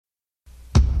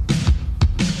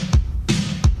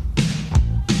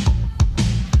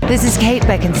This is Kate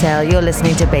Beckinsale. You're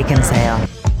listening to Baconsale.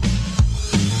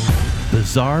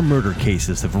 Bizarre murder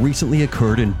cases have recently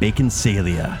occurred in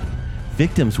Baconsalia.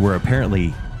 Victims were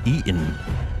apparently eaten.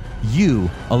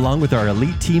 You, along with our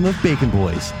elite team of Bacon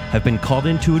Boys, have been called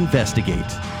in to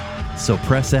investigate. So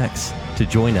press X to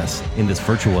join us in this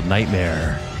virtual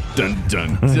nightmare. Dun,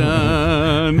 dun,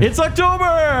 dun. It's October!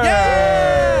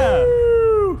 Yeah!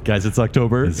 Guys, it's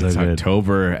October. It's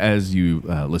October. As you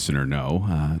listener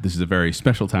know, this is a very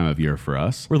special time of year for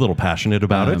us. We're a little passionate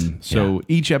about it. So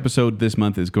each episode this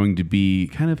month is going to be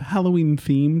kind of Halloween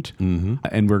themed.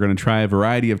 And we're going to try a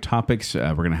variety of topics.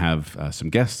 We're going to have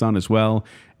some guests on as well.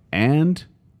 And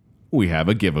we have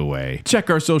a giveaway.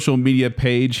 Check our social media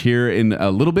page here in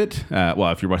a little bit.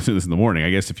 Well, if you're watching this in the morning,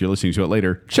 I guess if you're listening to it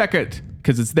later, check it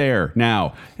because it's there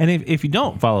now. And if you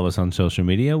don't follow us on social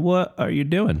media, what are you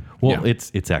doing? Well,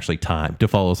 it's actually time to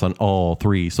follow us on all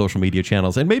 3 social media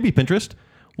channels and maybe Pinterest.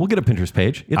 We'll get a Pinterest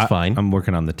page. It's fine. I'm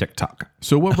working on the TikTok.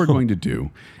 So what we're going to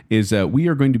do is we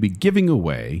are going to be giving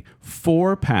away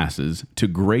 4 passes to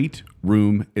Great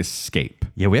Room Escape.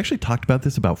 Yeah, we actually talked about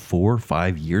this about 4 or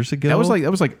 5 years ago. That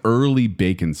was like early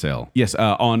Bacon Sale. Yes,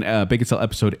 on Bacon Sale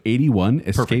episode 81,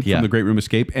 Escape from the Great Room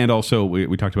Escape, and also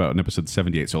we talked about in episode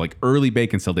 78. So like early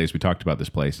Bacon Sale days, we talked about this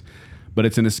place. But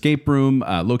it's an escape room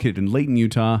located in Layton,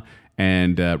 Utah,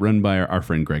 and run by our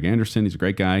friend Greg Anderson. He's a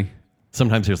great guy.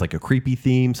 Sometimes there's like a creepy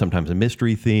theme, sometimes a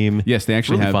mystery theme. Yes, they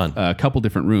actually really have fun. A couple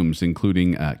different rooms,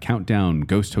 including Countdown,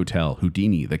 Ghost Hotel,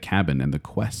 Houdini, The Cabin, and The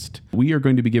Quest. We are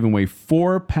going to be giving away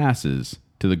 4 passes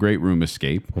to the Great Room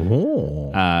Escape.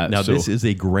 Oh. Now, this is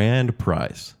a grand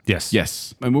prize.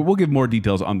 Yes. And we'll give more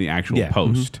details on the actual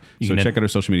post. So check out our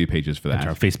social media pages for that.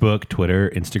 Our Facebook, Twitter,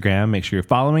 Instagram. Make sure you're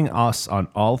following us on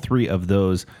all 3 of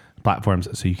those platforms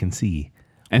so you can see.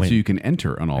 And so you can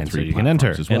enter on all 3 you can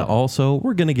enter as well. And also,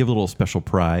 we're going to give a little special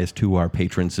prize to our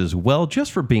patrons as well,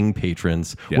 just for being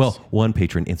patrons. Yes. Well, one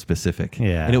patron in specific.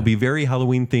 Yeah. And it'll be very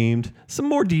Halloween themed. Some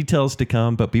more details to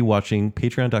come, but be watching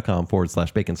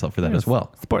patreon.com/baconsale for that as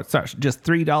well. Sports starts just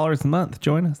 $3 a month.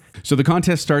 Join us. So the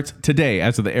contest starts today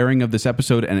as of the airing of this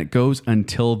episode, and it goes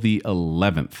until the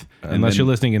 11th. Unless you're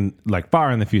listening in like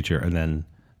far in the future, and then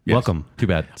welcome. Too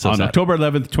bad. So on sad. October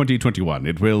 11th, 2021,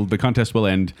 the contest will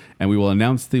end, and we will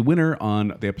announce the winner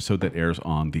on the episode that airs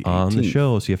on the 18th. On the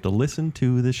show, so you have to listen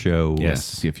to the show. Yes,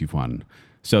 see if you've won.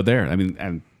 So there,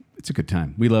 and it's a good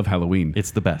time. We love Halloween.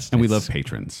 It's the best. And we love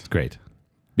patrons. It's great.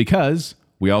 Because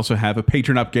we also have a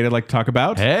patron update I'd like to talk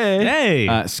about.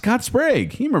 Hey. Scott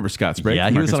Sprague. You remember Scott Sprague? Yeah,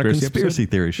 from he our was on a conspiracy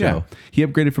episode? theory show. Yeah. He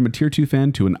upgraded from a tier 2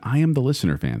 fan to an I Am the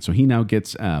Listener fan. So he now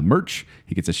gets merch.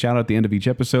 He gets a shout out at the end of each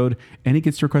episode, and he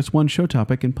gets to request one show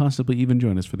topic and possibly even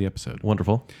join us for the episode.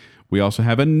 Wonderful. We also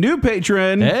have a new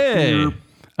patron. Hey.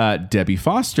 Debbie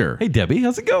Foster. Hey, Debbie,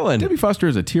 how's it going? Debbie Foster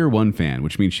is a tier 1 fan,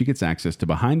 which means she gets access to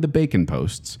Behind the Bacon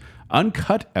posts,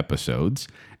 uncut episodes,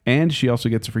 and she also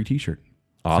gets a free t-shirt.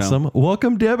 Awesome.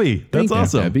 Welcome, Debbie. That's Thank you,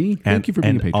 awesome. Debbie. Thank you for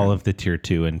being a patron. all of the tier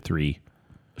 2 and 3.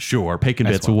 Sure. Bacon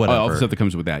bits or whatever. All the stuff that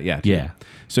comes with that. Yeah. Yeah.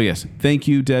 So yes, thank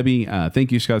you, Debbie.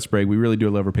 Thank you, Scott Sprague. We really do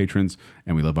love our patrons,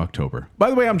 and we love October. By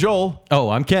the way, I'm Joel. Oh,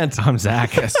 I'm Kent. I'm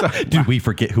Zach. Did we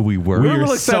forget who we were? We were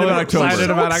excited so about October. excited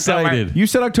about October. Excited. You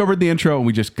said October in the intro, and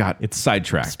we just got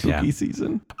sidetracked. Spooky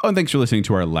season. Oh, and thanks for listening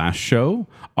to our last show,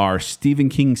 our Stephen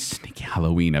King Sneaky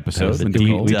Halloween episode. was a with deep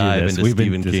Nicole. dive into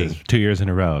Stephen this King. is 2 years in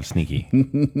a row of Sneaky. You.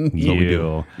 we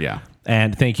do. Yeah.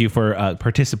 And thank you for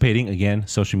participating again,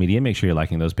 social media. Make sure you're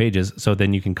liking those pages so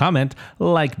then you can comment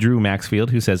like Drew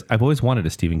Maxfield, who says, I've always wanted a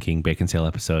Stephen King Bacon Sale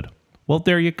episode. Well,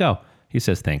 there you go. He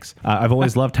says, thanks. I've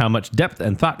always loved how much depth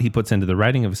and thought he puts into the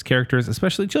writing of his characters,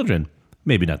 especially children.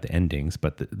 Maybe not the endings,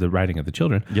 but the writing of the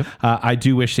children. Yep. I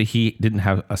do wish that he didn't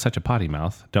have such a potty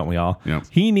mouth, don't we all? Yep.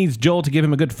 He needs Joel to give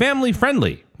him a good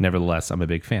family-friendly. Nevertheless, I'm a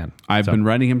big fan. I've been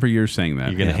writing him for years saying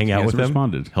that. You're going to hang out He with hasn't him?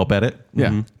 responded. Help edit?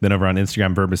 Yeah. Then over on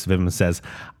Instagram, Verbus Vim says,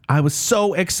 I was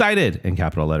so excited, in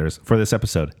capital letters, for this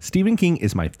episode. Stephen King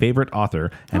is my favorite author,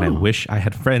 and I wish I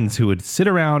had friends who would sit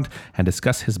around and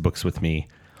discuss his books with me.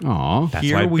 Aw. That's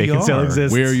Here why we Bacon Sale are.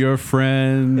 exists. We're your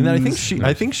friends. And then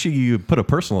I think she put a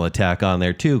personal attack on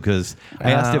there too, because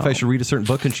I asked if I should read a certain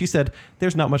book, and she said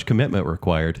there's not much commitment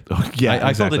required. yeah,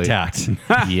 I felt exactly.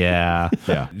 attacked. Yeah.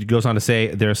 Yeah. It goes on to say,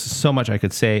 there's so much I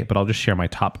could say, but I'll just share my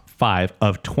top 5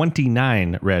 of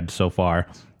 29 read so far.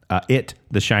 It,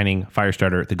 The Shining,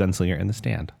 Firestarter, The Gunslinger, and The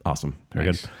Stand. Awesome. Very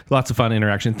Nice. good. Lots of fun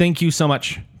interaction. Thank you so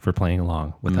much for playing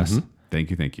along with us.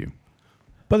 Thank you.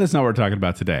 But that's not what we're talking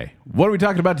about today. What are we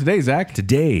talking about today, Zach?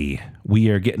 Today, we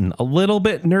are getting a little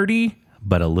bit nerdy,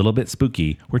 but a little bit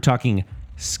spooky. We're talking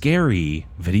scary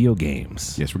video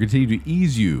games. Yes, we're continuing to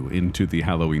ease you into the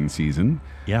Halloween season.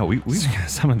 Yeah, we've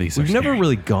Some of these are never scary.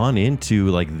 really gone into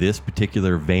like this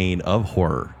particular vein of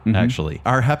horror. Actually,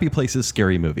 our happy place is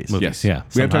scary movies. Yes, yeah. We have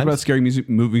talked Sometimes. about scary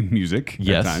movie music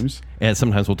Yes, at times. and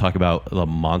sometimes we'll talk about the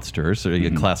monsters, or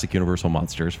classic Universal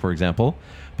monsters, for example.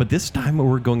 But this time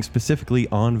we're going specifically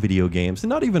on video games, and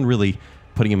not even really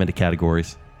putting them into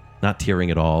categories, not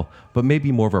tiering at all, but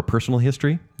maybe more of our personal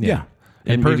history. Yeah.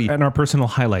 And maybe and our personal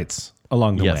highlights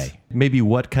along the yes, way. maybe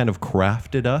what kind of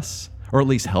crafted us, or at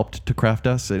least helped to craft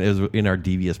us in our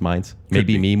devious minds.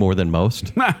 Maybe be. me more than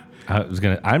most.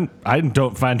 I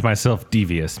don't find myself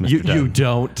devious, Mr. You Dunn.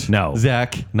 don't, No.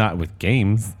 Zach. Not with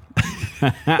games.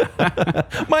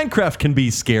 Minecraft can be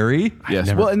scary. Yes.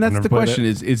 never- Well, and that's never the played question: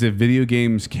 is if video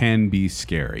games can be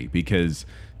scary? Because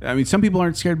I mean, some people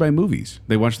aren't scared by movies.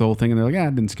 They watch the whole thing and they're like, "Ah,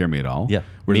 it didn't scare me at all." Yeah.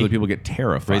 Whereas Me. other people get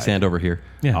terrified. Raise hand over here.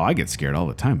 Yeah. Oh, I get scared all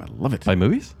the time. I love it. By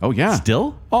movies? Oh, yeah.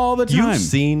 Still? All the time. You've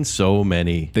seen so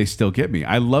many. They still get me.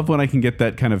 I love when I can get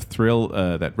that kind of thrill,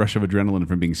 that rush of adrenaline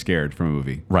from being scared from a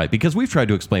movie. Right, because we've tried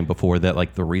to explain before that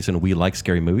like the reason we like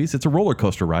scary movies, it's a roller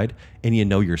coaster ride and you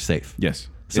know you're safe. Yes.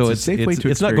 So a safe way to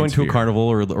it's not going experience to a fear. carnival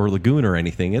or lagoon or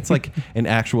anything. It's like an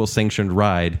actual sanctioned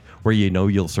ride where you know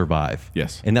you'll survive.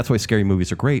 Yes. And that's why scary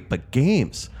movies are great. But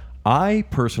games, I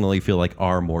personally feel like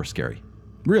are more scary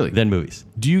Really? than movies.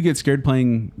 Do you get scared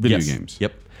playing video Yes. games?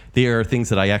 Yep. There are things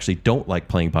that I actually don't like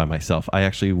playing by myself. I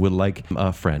actually would like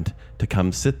a friend to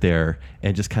come sit there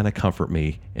and just kind of comfort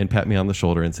me and pat me on the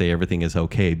shoulder and say everything is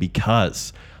okay,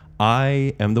 because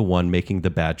I am the one making the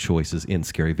bad choices in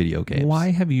scary video games.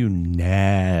 Why have you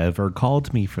never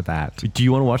called me for that? Do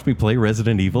you want to watch me play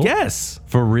Resident Evil? Yes.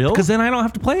 For real? Because then I don't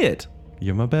have to play it.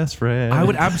 You're my best friend. I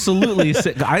would absolutely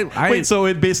sit. Wait, so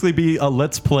it'd basically be a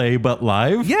let's play but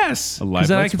live? yes. A live Because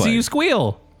then I Let's can Play. see you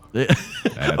squeal.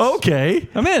 Okay.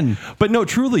 I'm in. But no,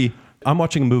 truly, I'm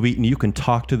watching a movie and you can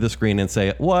talk to the screen and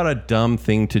say, what a dumb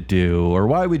thing to do, or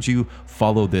why would you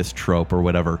follow this trope or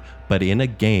whatever. But in a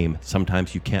game,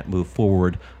 sometimes you can't move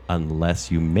forward unless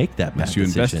you make that bad So you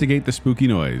decision. investigate the spooky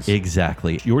noise.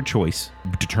 Exactly. Your choice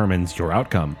determines your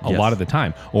outcome a Yes. lot of the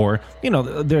time. Or,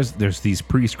 there's these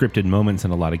pre-scripted moments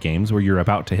in a lot of games where you're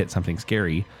about to hit something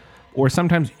scary, or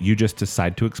sometimes you just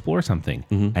decide to explore something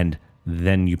and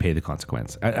then you pay the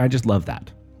consequence. I just love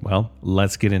that. Well,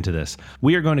 let's get into this.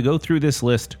 We are going to go through this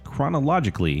list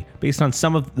chronologically based on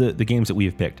some of the games that we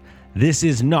have picked. This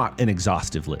is not an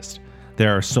exhaustive list.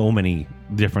 There are so many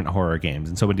different horror games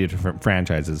and so many different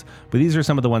franchises, but these are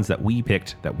some of the ones that we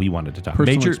picked that we wanted to talk about.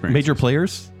 Personal Major experiences.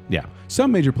 players? Yeah.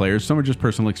 Some major players, some are just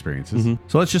personal experiences.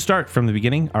 So let's just start from the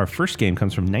beginning. Our first game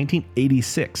comes from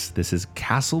 1986. This is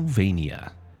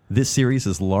Castlevania. This series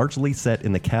is largely set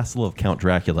in the castle of Count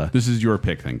Dracula. This is your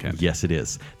pick then, Ken. Yes, it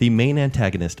is. The main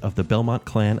antagonist of the Belmont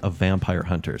clan of vampire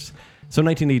hunters. So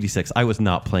 1986, I was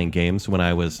not playing games when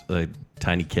I was a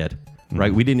tiny kid,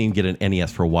 right? We didn't even get an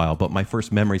NES for a while, but my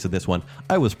first memories of this one,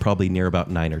 I was probably near about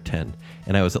 9 or 10.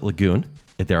 And I was at Lagoon,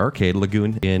 at their arcade,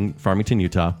 Lagoon in Farmington,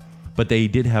 Utah. But they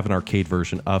did have an arcade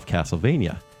version of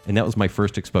Castlevania. And that was my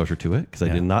first exposure to it because I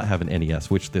did not have an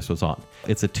NES, which this was on.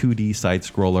 It's a 2D side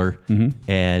scroller,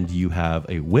 and you have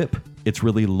a whip. It's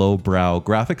really lowbrow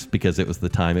graphics because it was the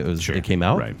time it came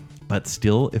out, right. but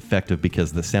still effective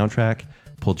because the soundtrack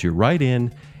pulled you right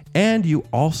in, and you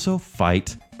also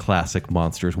fight classic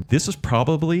monsters. This is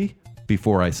probably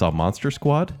before I saw Monster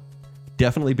Squad,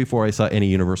 definitely before I saw any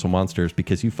Universal monsters,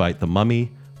 because you fight the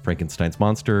Mummy, Frankenstein's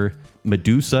monster,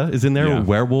 Medusa is in there, Yeah.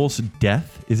 werewolves,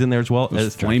 Death is in there as well.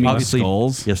 Those flaming Obviously,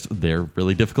 skulls. Yes, they're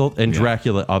really difficult. And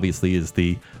Dracula obviously is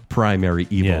the primary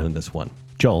evil Yeah. in this one.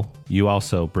 Joel, you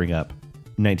also bring up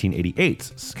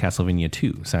 1988's Castlevania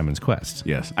 2, Simon's Quest.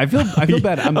 Yes. I feel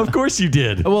bad. Of course you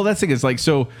did. Well, that's the thing. It's like,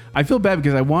 so I feel bad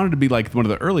because I wanted to be like one of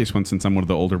the earliest ones since I'm one of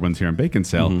the older ones here in Bacon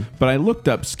Sale, but I looked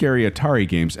up scary Atari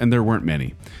games and there weren't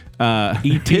many.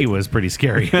 E.T. was pretty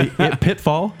scary.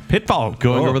 Pitfall, Pitfall.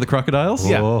 going over the crocodiles.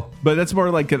 Yeah. But that's more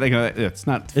like it's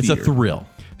not It's a fear. thrill.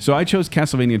 So I chose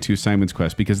Castlevania 2 Simon's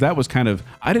Quest because that was kind of,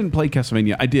 I didn't play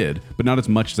Castlevania. I did, but not as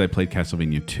much as I played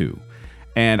Castlevania 2.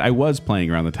 And I was playing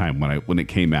around the time when it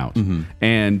came out.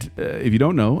 And if you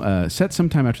don't know, set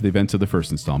sometime after the events of the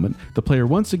first installment, the player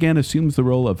once again assumes the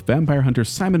role of vampire hunter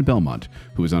Simon Belmont,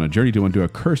 who is on a journey to undo a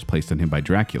curse placed on him by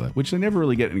Dracula, which they never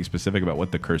really get any specific about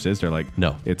what the curse is. They're like,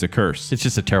 No. it's a curse. It's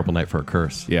just a terrible night for a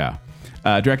curse. Yeah.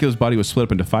 Dracula's body was split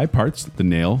up into 5 parts: the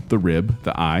nail, the rib,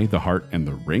 the eye, the heart, and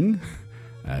the ring.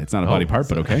 It's not a body part,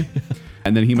 but okay.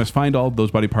 And then he must find all of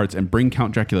those body parts and bring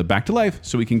Count Dracula back to life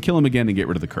so he can kill him again and get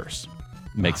rid of the curse.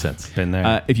 Makes sense. Been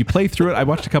there. If you play through it, I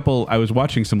was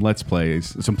watching some Let's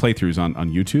Plays, some playthroughs on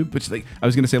YouTube, which I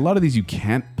was going to say a lot of these you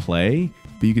can't play,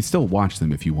 but you can still watch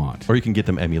them if you want. Or you can get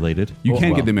them emulated. You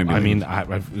can get them emulated. I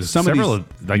mean, I've Some of several these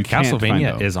like you can't find,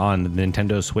 Castlevania though. is on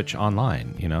Nintendo Switch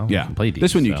Online. You know, Yeah, you can play these,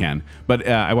 this one you so. can. But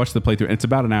I watched the playthrough, and it's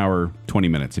about an hour, 20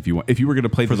 minutes. If you want, if you were going to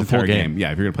play For this the full entire game.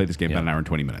 yeah, if you're going to play this game, Yeah. about an hour and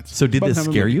 20 minutes. So did About this time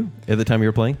of scare movie. you at the time you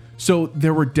were playing? So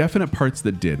there were definite parts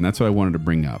that did, and that's what I wanted to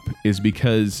bring up, is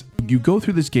because you go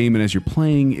through this game, and as you're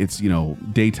playing, it's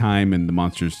daytime, and the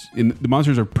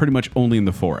monsters are pretty much only in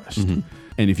the forest.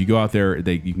 And if you go out there,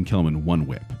 you can kill them in one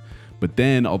whip. But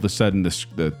then all of a sudden,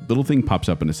 the little thing pops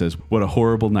up and it says, "What a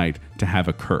horrible night to have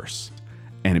a curse,"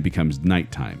 and it becomes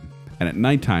nighttime. And at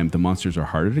nighttime, the monsters are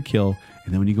harder to kill.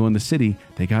 And then when you go in the city,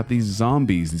 they got these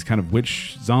zombies, these kind of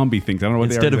witch zombie things. I don't know what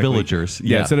they are. Instead of exactly. villagers.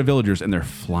 Yeah, Yeah. instead of villagers, and they're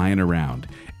flying around.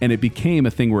 And it became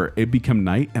a thing where it become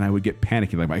night, and I would get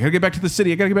panicky. Like, I gotta get back to the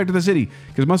city.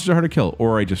 Because monsters are hard to kill.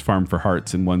 Or I just farm for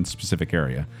hearts in one specific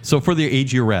area. So for the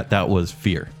age you were at, that was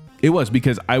fear. It was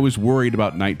because I was worried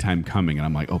about nighttime coming, and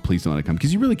I'm like, oh, please don't let it come.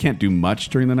 Because you really can't do much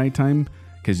during the nighttime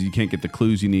because you can't get the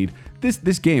clues you need.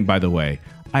 This game, by the way,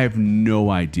 I have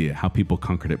no idea how people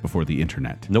conquered it before the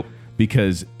internet. Nope.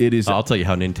 Because it is... I'll tell you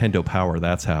how. Nintendo Power,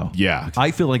 that's how. Yeah. I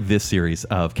feel like this series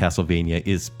of Castlevania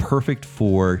is perfect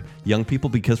for young people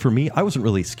because for me, I wasn't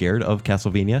really scared of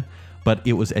Castlevania, but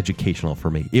it was educational for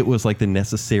me. It was like the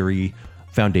necessary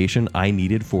foundation I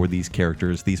needed for these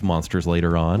characters, these monsters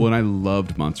later on. Well, and I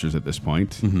loved monsters at this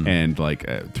point. And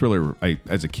like Thriller,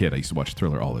 as a kid, I used to watch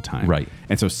Thriller all the time. Right.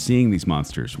 And so seeing these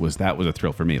monsters was a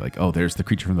thrill for me. Like, oh, there's the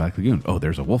creature from the Black Lagoon. Oh,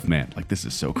 there's a wolf man. Like, this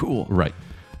is so cool. Right.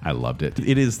 I loved it.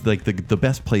 It is like the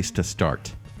best place to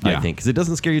start, I Yeah. think, because it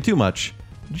doesn't scare you too much,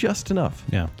 just enough.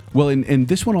 Yeah. Well, and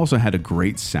this one also had a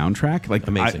great soundtrack. Like,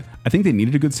 Amazing. I think they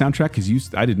needed a good soundtrack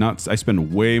because I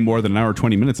spent way more than an hour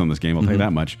 20 minutes on this game. I'll tell you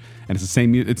that much. And it's the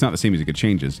same. It's not the same music. It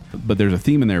changes. But there's a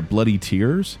theme in there, "Bloody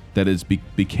Tears," that is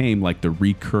became like the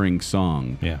recurring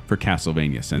song Yeah. for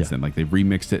Castlevania since Yeah. then. Like they've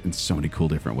remixed it in so many cool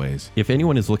different ways. If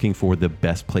anyone is looking for the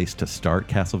best place to start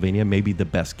Castlevania, maybe the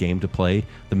best game to play,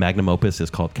 the magnum opus is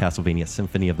called Castlevania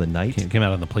Symphony of the Night. It came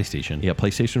out on the PlayStation. Yeah,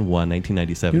 PlayStation 1,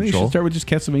 1997. You think you Joel? should start with just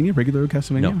Castlevania, regular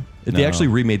Castlevania? No. They actually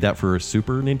remade that for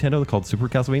Super Nintendo called Super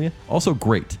Castlevania. Also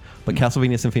great. But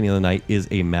Castlevania Symphony of the Night is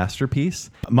a masterpiece.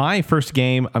 My first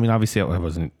game, I mean, obviously I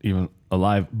wasn't even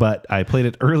alive, but I played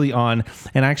it early on,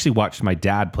 and I actually watched my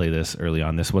dad play this early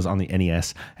on. This was on the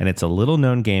NES, and it's a little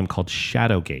known game called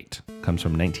Shadowgate. Comes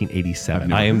from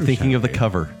 1987. I am thinking of the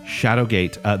cover.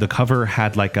 Shadowgate. The cover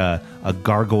had like a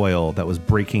gargoyle that was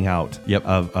breaking out Yep.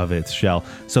 of its shell.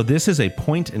 So this is a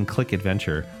point-and-click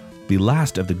adventure. The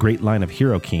last of the great line of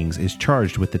hero kings is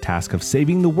charged with the task of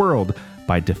saving the world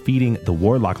by defeating the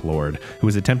Warlock Lord, who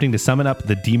is attempting to summon up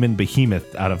the demon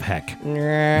Behemoth out of heck. you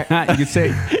can say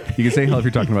hell if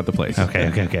you're talking about the place. Okay.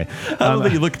 I love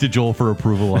that you look to Joel for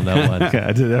approval on that one.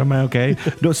 Am I okay?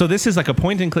 No, so this is like a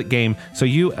point-and-click game. So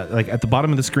you like at the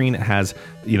bottom of the screen, it has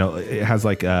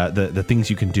like the things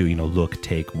you can do. Look,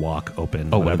 take, walk, open.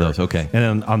 Oh, one of whatever. those, okay.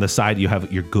 And then on the side, you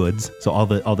have your goods. So all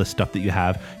the stuff that you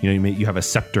have. You have a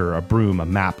scepter, a broom, a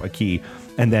map, a key,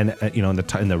 and then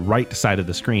in the right side of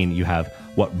the screen, you have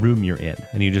what room you're in,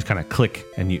 and you just kind of click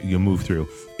and you move through.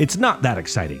 It's not that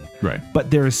exciting, Right. But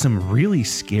there is some really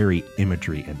scary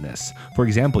imagery in this. For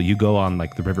example, you go on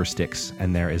like the River Styx,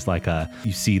 and there is like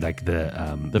you see like the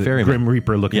ferryman. Grim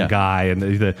Reaper looking Yeah. guy, and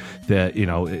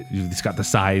he's got the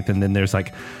scythe, and then there's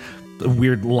like a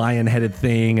weird lion-headed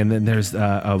thing, and then there's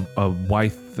a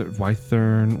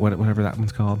wyvern, whatever that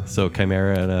one's called. So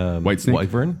Chimera and White Snake?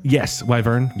 Wyvern? Yes,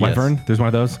 wyvern. There's one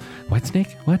of those. White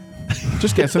snake. What?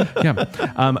 Just guessing. Yeah.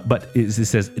 But it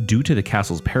says, due to the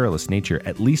castle's perilous nature,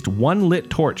 at least one lit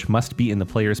torch must be in the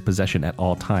player's possession at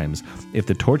all times. If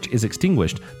the torch is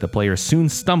extinguished, the player soon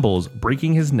stumbles,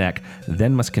 breaking his neck,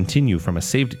 then must continue from a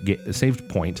saved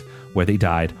point where they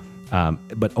died.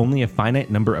 But only a finite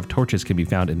number of torches can be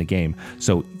found in the game.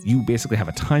 So you basically have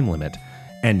a time limit,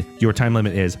 and your time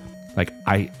limit is like,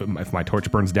 if my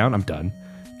torch burns down, I'm done.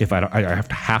 If I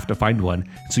have to find one.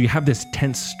 So you have this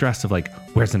tense stress of like,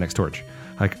 where's the next torch?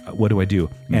 Like, what do I do?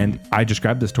 And I just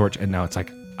grabbed this torch, and now it's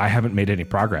like, I haven't made any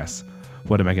progress.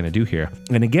 What am I going to do here?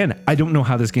 And again, I don't know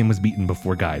how this game was beaten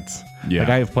before guides. Yeah. Like,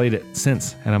 I have played it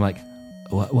since, and I'm like,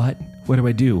 what? What do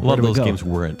I do? A lot of those games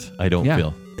weren't, I don't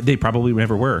feel. They probably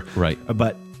never were. Right.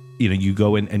 But you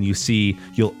go in and you see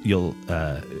you'll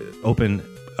open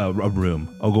a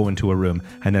room. I'll go into a room,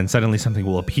 and then suddenly something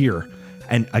will appear.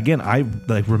 And again, I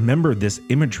remember this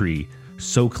imagery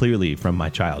so clearly from my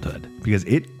childhood because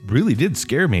it really did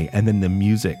scare me. And then the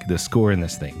music, the score in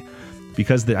this thing.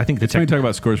 because I think the It's funny to talk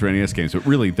about scores for NES games, but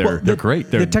really they're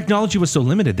great. the technology was so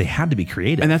limited, they had to be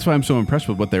creative. and that's why I'm so impressed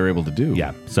with what they were able to do.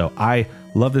 Yeah, so I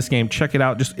love this game. Check it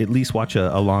out. Just at least watch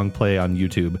a long play on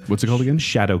YouTube. What's it called again?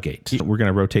 Shadowgate. We're going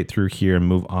to rotate through here and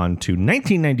move on to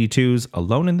 1992's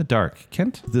Alone in the Dark.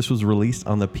 Kent? This was released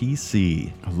on the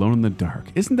PC. Alone in the Dark.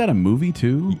 Isn't that a movie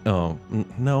too? Oh,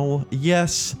 no.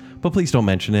 Yes, but please don't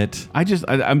mention it. I'm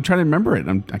trying to remember it.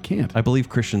 I can't. I believe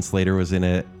Christian Slater was in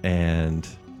it and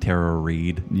Tara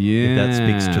Reid. Yeah. If that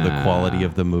speaks to the quality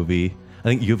of the movie. I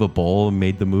think Uwe Boll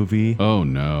made the movie. Oh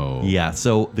no. Yeah,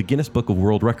 so the Guinness Book of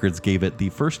World Records gave it the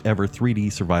first ever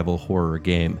 3D survival horror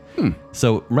game.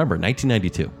 So remember,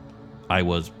 1992. I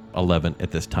was 11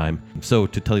 at this time. So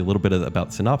to tell you a little bit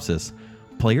about synopsis,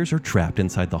 players are trapped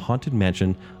inside the haunted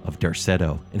mansion of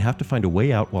Darceto and have to find a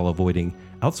way out while avoiding,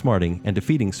 outsmarting, and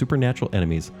defeating supernatural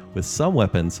enemies with some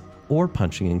weapons or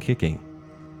punching and kicking.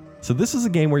 So this is a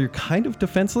game where you're kind of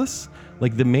defenseless.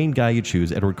 Like the main guy you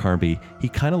choose, Edward Carnby, he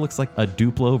kind of looks like a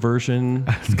Duplo version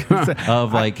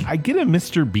of like... I get a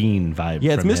Mr. Bean vibe.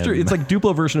 Yeah, it's from Mr. him. It's like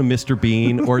Duplo version of Mr.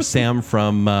 Bean or Sam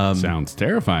from Sounds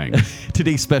terrifying.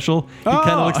 Today's Special. He kind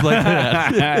of looks like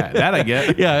that. That I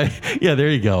get. Yeah, there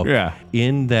you go. Yeah.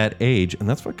 In that age, and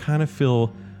that's what kind of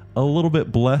feel a little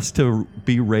bit blessed to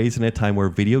be raised in a time where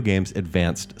video games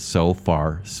advanced so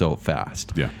far, so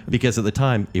fast. Yeah. Because at the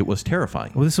time, it was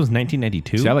terrifying. Well, this was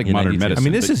 1992. See, I like In modern 92. medicine. I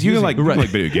mean, this but is you using- can like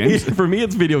video games. For me,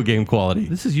 it's video game quality.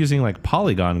 This is using like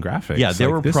polygon graphics. Yeah, they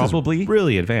Like, were this is probably-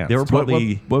 really advanced. they were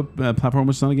probably... What platform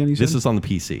was this on again? You said This is on the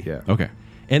PC. Yeah. okay.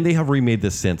 And they have remade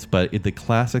this since, but the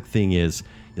classic thing is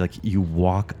like you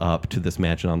walk up to this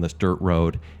mansion on this dirt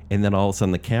road, and then all of a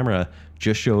sudden the camera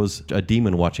just shows a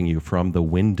demon watching you from the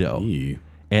window. Yeah.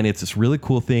 And it's this really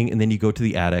cool thing. And then you go to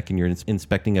the attic and you're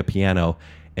inspecting a piano,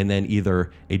 and then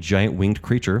either a giant winged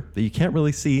creature that you can't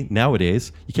really see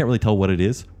nowadays, you can't really tell what it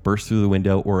is, bursts through the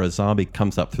window, or a zombie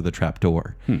comes up through the trap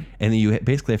door. And then you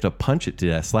basically have to punch it to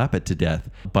death, slap it to death.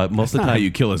 But most That's of the not time, how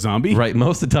you kill a zombie. right?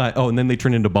 Most of the time. Oh, and then they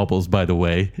turn into bubbles, by the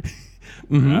way.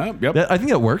 Yep. I think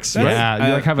that works. Yeah, right?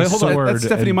 you like have a Wait, hold on. sword. That's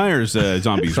Stephanie and Meyer's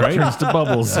zombies, right? turns to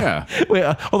bubbles. Yeah. Wait,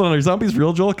 hold on. Are zombies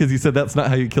real, Joel? Because you said that's not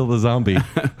how you kill the zombie.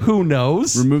 Who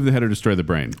knows? Remove the head or destroy the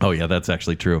brain. Oh, yeah, that's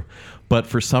actually true. But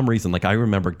for some reason, like I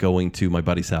remember going to my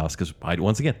buddy's house because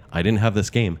once again, I didn't have this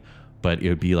game, but it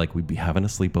would be like we'd be having a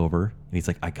sleepover and he's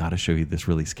like, I got to show you this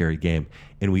really scary game.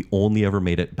 And we only ever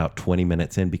made it about 20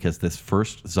 minutes in because this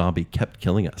first zombie kept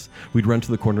killing us. We'd run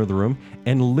to the corner of the room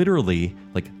and literally,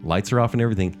 like, lights are off and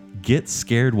everything, get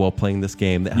scared while playing this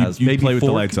game that has you maybe play with the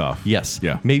 4 lights off. Yes.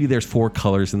 Yeah. Maybe there's 4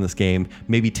 colors in this game,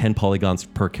 maybe 10 polygons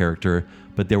per character,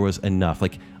 but there was enough.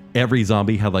 Like every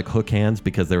zombie had like hook hands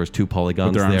because there was 2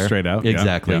 polygons their arms there. straight out. Yeah,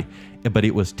 Exactly. But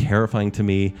it was terrifying to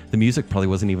me. The music probably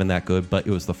wasn't even that good, but it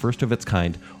was the first of its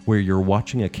kind where you're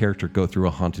watching a character go through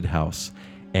a haunted house,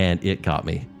 and it got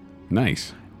me.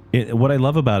 Nice. What I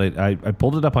love about it, I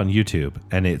pulled it up on YouTube,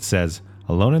 and it says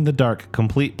Alone in the Dark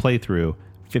complete playthrough,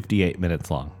 58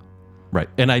 minutes long. Right.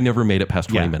 And I never made it past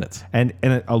 20 minutes. And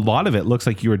a lot of it looks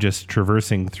like you were just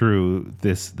traversing through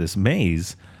this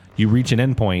maze. You reach an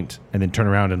endpoint and then turn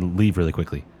around and leave really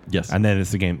quickly. Yes. And then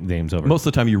it's the game's over. Most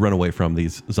of the time you run away from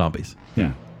these zombies.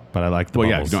 Yeah. But I like the Well,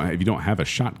 yeah. bubbles. If you don't have a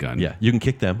shotgun, Yeah. You can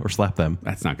kick them or slap them.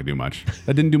 that's not gonna do much.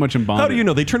 That didn't do much in Bond. How do you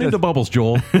know? They turn into bubbles,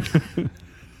 Joel.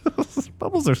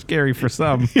 Bubbles are scary for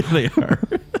some. They are.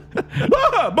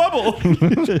 bubble?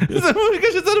 Because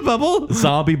it's in a bubble.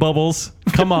 Zombie bubbles.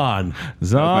 Come on.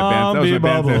 Zombie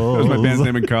That was my band's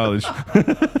name in college.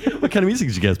 What kind of music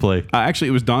did you guys play? Actually,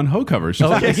 it was Don Ho covers.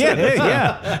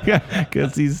 yeah.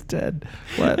 Because he's dead.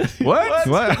 What?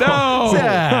 What? No.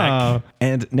 Zach.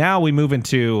 And now we move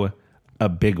into a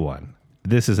big one.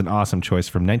 This is an awesome choice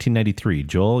from 1993.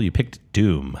 Joel, you picked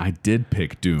Doom. I did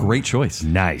pick Doom. Great choice.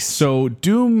 Nice. So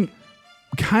Doom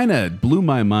kind of blew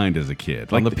my mind as a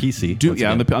kid. On the PC, Doom, once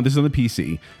yeah, again. this is on the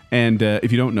PC. And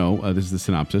if you don't know, this is the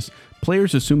synopsis.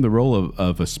 Players assume the role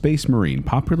of a space marine,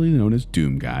 popularly known as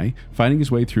Doom Guy, fighting his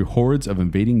way through hordes of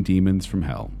invading demons from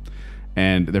hell.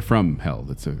 And they're from hell.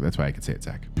 That's why I could say it,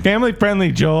 Zach. family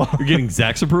friendly, Joel. You're getting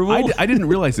Zach's approval? I didn't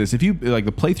realize this. If you like,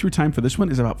 the playthrough time for this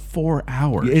one is about 4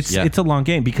 hours. It's a long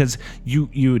game because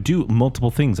you do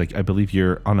multiple things. Like I believe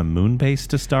you're on a moon base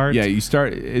to start. yeah. You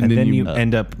start and then you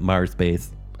end up Mars base.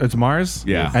 It's Mars?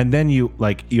 Yeah. And then you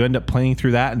end up playing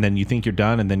through that, and then you think you're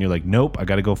done, and then you're like, nope, I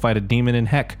got to go fight a demon in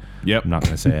Heck. Yep. I'm not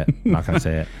going to say it. Not going to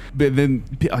say it. But then,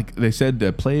 like they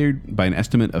said, played by an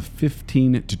estimate of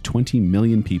 15 to 20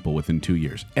 million people within 2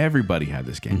 years. Everybody had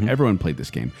this game. Everyone played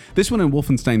this game. This one and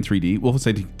Wolfenstein 3D.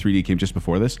 Wolfenstein 3D came just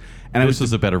before this. And This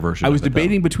was a better version I was of it, though.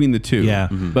 debating between the two. Yeah.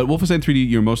 But Wolfenstein 3D,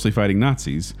 you're mostly fighting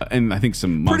Nazis. And I think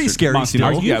some Pretty scary monster still.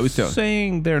 Nazis. Are Yeah, it was still.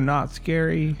 saying they're not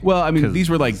scary? Well, I mean, 'Cause- these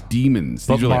were like demons.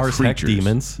 But These were like Mars Heck creatures.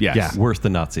 demons, Yes. Yeah. worse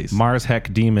than Nazis. Mars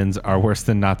Heck demons are worse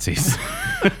than Nazis.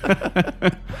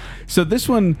 So this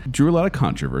one drew a lot of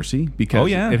controversy because Oh,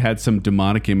 yeah. it had some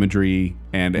demonic imagery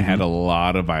and it had a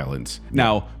lot of violence.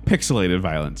 Now, pixelated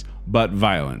violence, but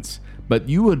violence. But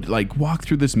you would like walk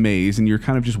through this maze and you're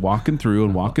kind of just walking through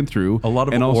and walking through. A lot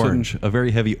of and all of a sudden- orange, a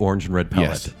very heavy orange and red palette.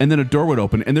 Yes. And then a door would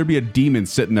open and there'd be a demon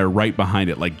sitting there right behind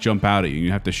it, like jump out at you.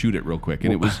 You have to shoot it real quick.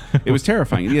 And it was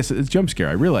terrifying. Yes, it's a jump scare.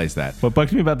 I realized that. What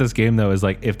bugs me about this game, though, is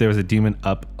like if there was a demon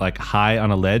up like high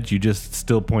on a ledge, you just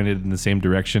still pointed in the same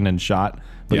direction and shot,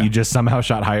 but Yeah. you just somehow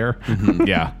shot higher.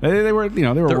 Yeah, they were they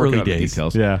were The working early out the days.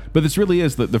 details. Yeah. But this really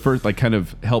is the first like kind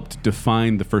of helped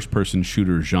define the first person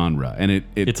shooter genre, and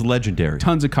It's legendary.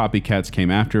 tons of copycats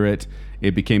came after it.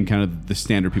 It became kind of the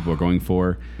standard people are going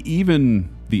for. Even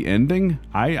the ending,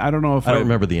 I don't know if I don't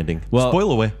remember the ending. Spoil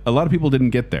away. A lot of people didn't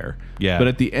get there. Yeah. But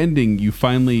at the ending, you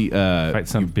finally Fight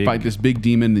some big- fight this big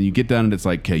demon, and you get down, and it's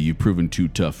like, okay, you've proven too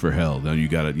tough for hell. Now you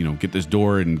gotta get this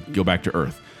door and go back to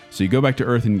Earth. So you go back to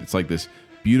Earth, and it's like this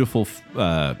beautiful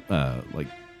like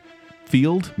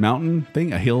field, mountain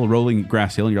thing, a hill, rolling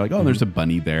grass hill, and you're like, oh, there's a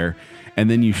bunny there. And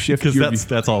then you shift Because your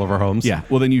that's all of our homes. yeah.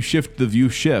 Well, then you shift, the view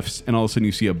shifts, and all of a sudden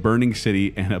you see a burning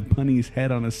city and a bunny's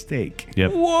head on a stake.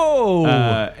 Yep. Whoa.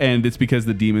 And it's because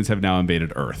the demons have now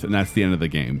invaded Earth, and that's the end of the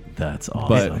game. That's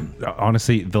awesome.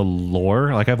 Honestly, the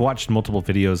lore, like I've watched multiple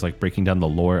videos like breaking down the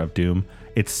lore of Doom.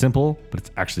 It's simple, but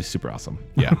it's actually super awesome.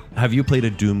 Yeah. Have you played a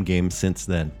Doom game since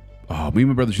then? Oh, me and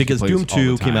my brothers used Because to play Doom this all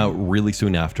 2 the came time. out really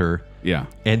soon after. Yeah.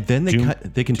 And then Doom-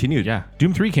 they continued. Yeah.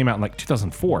 Doom 3 came out in like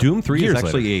 2004. Doom 3 is years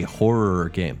actually later. a horror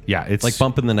game. Yeah, it's- like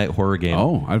Bump in the Night horror game.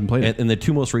 Oh, I haven't played it. And the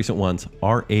two most recent ones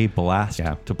are a blast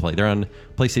Yeah. to play. They're on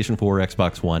PlayStation 4,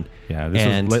 Xbox One. Yeah, this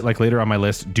and was like later on my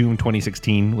list. Doom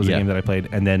 2016 was Yeah. a game that I played,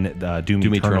 and then Doom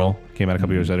Doom Eternal Eternal. came out a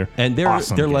couple years later. and they're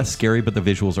Awesome less games. scary, but the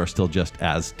visuals are still just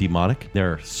as demonic.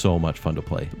 They're so much fun to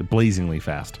play. blazingly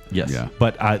fast. Yes. Yeah.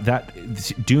 But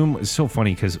Doom is so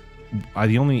funny because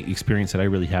the only experience that I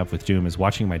really have with Doom is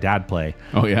watching my dad play.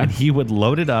 Oh, yeah? And he would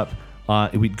load it up.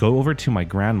 We'd go over to my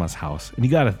grandma's house,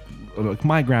 and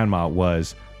my grandma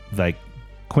was like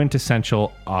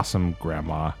quintessential awesome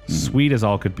grandma, sweet as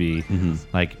all could be.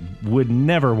 Like would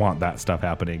never want that stuff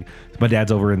happening. My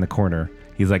dad's over in the corner.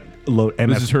 He's like, load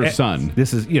MS. This is her son.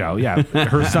 This is,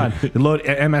 her son. Load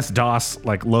MS DOS,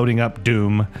 like loading up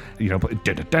Doom,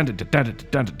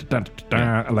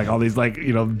 like all these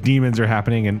demons are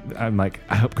happening. And I'm like,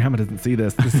 I hope Grandma doesn't see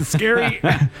this. This is scary.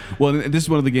 Well, and this is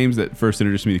one of the games that first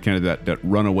introduced me to kind of that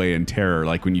runaway and terror,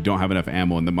 like when you don't have enough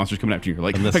ammo and the monster's coming after you. You're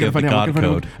like, Unless I you gotta have find the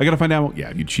ammo. God code. I gotta find ammo.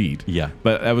 Yeah, you cheat. Yeah.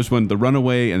 But that was when the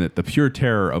runaway and the pure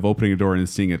terror of opening a door and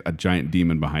seeing a giant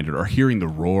demon behind it, or hearing the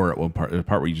roar at one part, the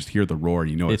part where you just hear the roar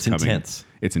and you know it's coming. intense.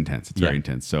 It's intense. It's Yeah. very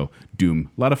intense. So Doom,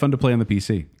 a lot of fun to play on the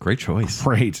PC. Great choice.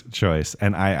 Great choice.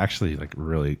 And I actually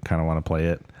really kind of want to play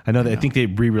it. I know that I think they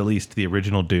re-released the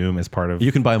original Doom as part of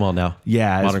You can buy them all now.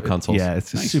 Yeah, Modern it's- consoles. Yeah,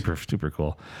 it's super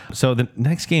cool. So the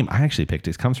next game I actually picked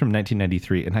comes from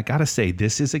 1993, and I gotta say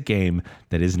this is a game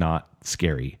that is not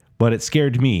scary, but it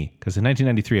scared me because in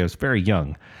 1993 I was very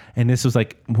young, and this was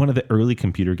like one of the early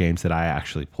computer games that I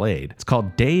actually played. It's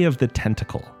called Day of the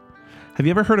Tentacle. Have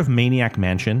you ever heard of Maniac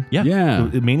Mansion? Yeah. Yeah.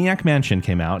 Maniac Mansion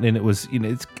came out, and it was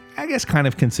it's I guess kind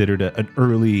of considered an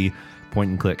early point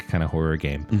and click kind of horror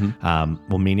game.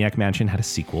 Well, Maniac Mansion had a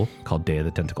sequel called Day of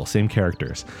the Tentacle, same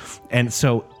characters. And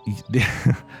so,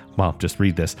 well, just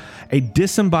read this. A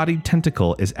disembodied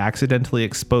tentacle is accidentally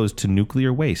exposed to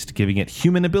nuclear waste, giving it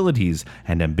human abilities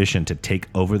and ambition to take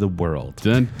over the world.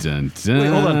 Dun dun dun. Wait,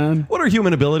 hold on. What are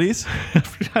human abilities?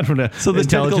 I don't know. So this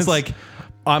tentacle's Intelligence? like,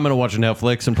 I'm going to watch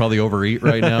Netflix and probably overeat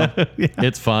right now.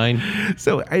 It's fine.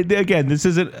 So again, this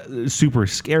isn't super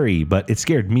scary, but it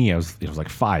scared me. It was like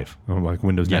 5, like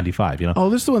Windows 95,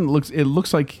 Oh, this is the one that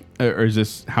looks like, or is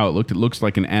this how it looked? It looks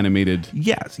like an animated.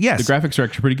 Yes. The graphics are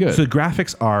actually pretty good. So the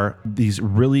graphics are these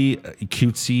really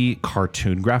cutesy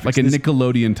cartoon graphics. like a This-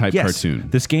 Nickelodeon type yes, cartoon.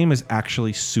 This game is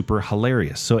actually super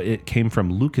hilarious. So it came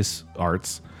from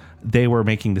LucasArts. They were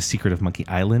making The Secret of Monkey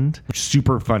Island, which is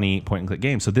super funny point and click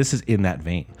game. So this is in that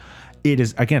vein. it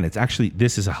is, again, it's actually,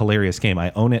 this is a hilarious game.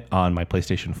 I own it on my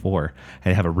PlayStation 4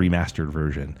 and I have a remastered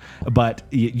version. But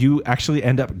you actually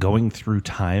end up going through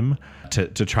time to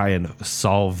try and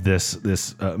solve this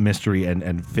mystery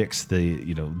and fix the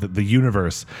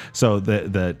universe. So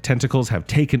the tentacles have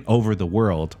taken over the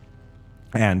world.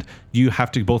 And you have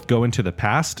to both go into the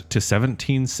past to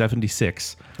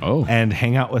 1776 and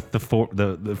hang out with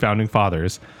the founding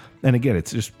fathers. And again,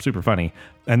 it's just super funny.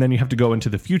 And then you have to go into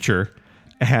the future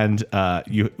and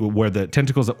where the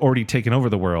tentacles have already taken over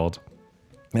the world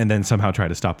and then somehow try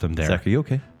to stop them there. Zach, are you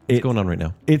okay? What's going on right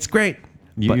now? It's great.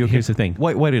 But You okay? here's the thing.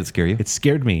 Why did it scare you? It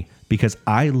scared me because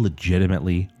I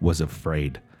legitimately was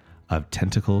afraid of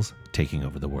tentacles taking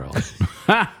over the world.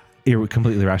 It was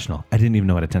completely irrational. I didn't even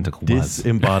know what a tentacle was.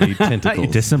 Disembodied tentacles.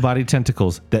 Disembodied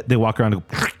tentacles that they walk around and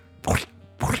go,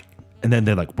 and then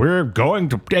they're like, we're going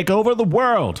to take over the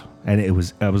world. And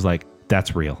I was like,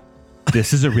 that's real.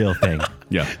 This is a real thing.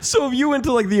 Yeah. So if you went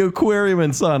to like the aquarium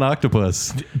and saw an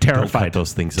octopus, Terrified. don't cut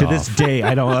those things to off. this day,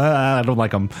 I don't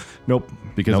like them. Nope.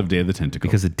 Because Nope. of Day of the Tentacle.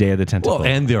 Because of Day of the Tentacle. Well,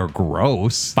 and they're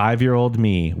gross. 5-year-old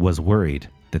me was worried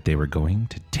that they were going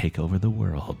to take over the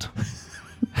world.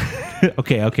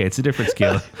 Okay, it's a different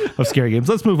scale of scary games.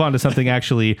 Let's move on to something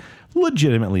actually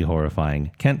legitimately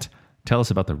horrifying. Kent, tell us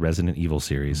about the Resident Evil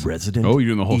series. Resident Oh, you're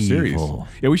doing the whole series. Evil.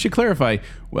 Yeah, we should clarify.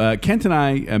 Kent and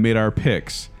I made our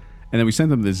picks, and then we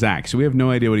sent them to Zach, so we have no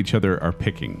idea what each other are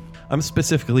picking. I'm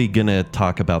specifically going to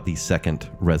talk about the second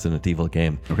Resident Evil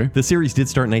game. Okay. The series did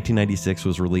start in 1996,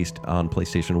 was released on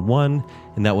PlayStation 1,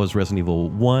 and that was Resident Evil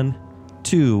 1,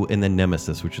 2, and then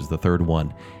Nemesis, which is the third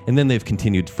one. And then they've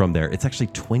continued from there. It's actually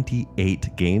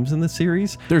 28 games in the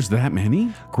series. There's that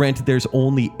many? Granted, there's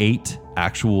only 8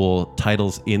 actual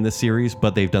titles in the series,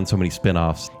 but they've done so many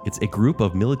spin-offs. It's a group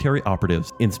of military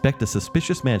operatives inspect a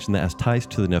suspicious mansion that has ties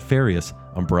to the nefarious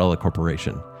Umbrella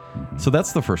Corporation. So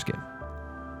that's the first game.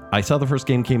 I saw the first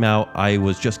game came out. I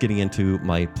was just getting into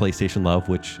my PlayStation love,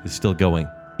 which is still going.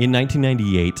 In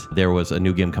 1998, there was a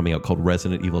new game coming out called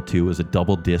Resident Evil 2. It was a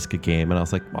double disc game, and I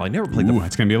was like, well, I never played Ooh,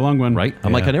 it's going to be a long one. right?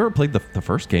 I'm like, I never played the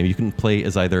first game. You can play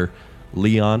as either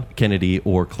Leon Kennedy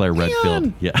or Claire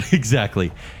Redfield. Yeah,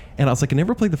 exactly. And I was like, I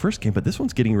never played the first game, but this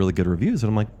one's getting really good reviews. And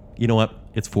I'm like, you know what?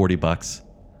 It's $40.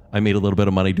 I made a little bit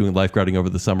of money doing lifeguarding over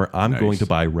the summer. I'm going to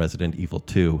buy Resident Evil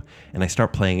 2. And I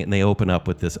start playing it, and they open up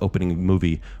with this opening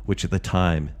movie, which at the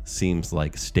time seems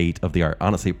like state of the art.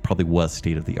 Honestly, it probably was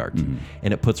state of the art.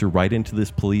 And it puts her right into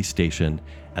this police station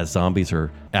as zombies are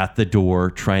at the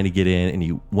door trying to get in.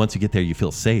 And once you get there, you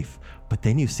feel safe. But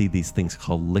then you see these things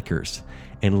called lickers.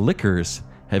 And lickers...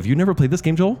 Have you never played this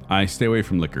game, Joel? I stay away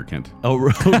from liquor, Kent. Oh,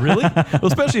 really? Well,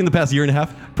 especially in the past year and a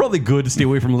half. Probably good to stay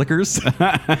away from liquors.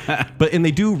 And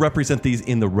they do represent these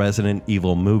in the Resident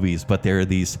Evil movies, but they're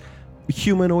these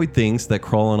humanoid things that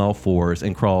crawl on all fours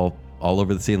and crawl all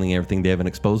over the ceiling and everything. They have an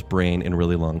exposed brain and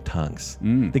really long tongues.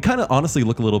 They kind of honestly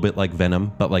look a little bit like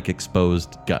Venom, but like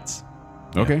exposed guts.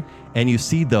 Okay. And you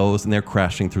see those, and they're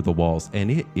crashing through the walls,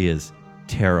 and it is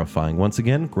terrifying. Once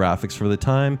again, graphics for the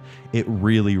time, it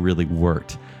really, really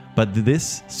worked. But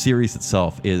this series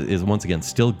itself is once again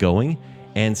still going,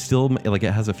 and still like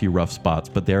it has a few rough spots,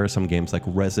 but there are some games like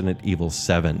Resident Evil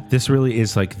 7. This really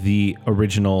is like the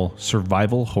original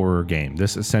survival horror game.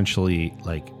 This essentially,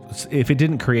 like, if it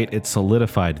didn't create, it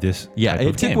solidified this. Yeah, type of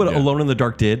it did game. what Alone in the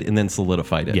Dark did and then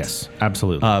solidified it. Yes,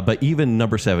 absolutely. But even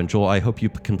number 7, Joel, I hope you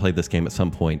can play this game at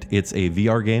some point. It's a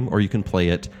VR game, or you can play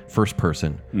it first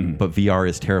person. But VR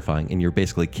is terrifying, and you're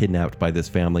basically kidnapped by this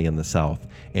family in the South,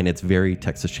 and it's very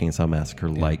Texas Chainsaw Massacre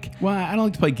like. Well, I don't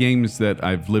like to play games that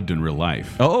I've lived in real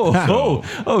life. Oh!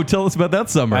 Tell us about that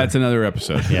summer. That's another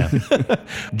episode. Yeah.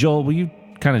 Joel, will you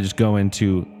kind of just go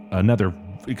into another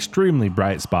extremely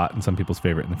bright spot and some people's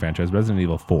favorite in the franchise, Resident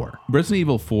Evil 4? Resident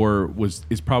Evil 4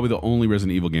 is probably the only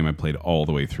Resident Evil game I played all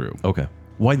the way through. Okay.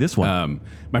 Why this one?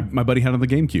 My buddy had it on the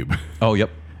GameCube. Oh, yep.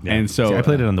 And so See, I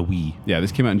played it on the Wii. Yeah,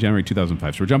 this came out in January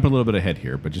 2005. So we're jumping a little bit ahead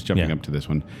here, but just jumping Yeah. up to this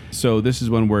one. So this is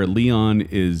one where Leon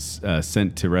is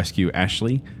sent to rescue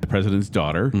Ashley, the president's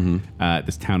daughter, at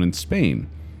this town in Spain.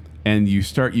 And you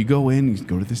go in, you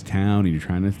go to this town, and you're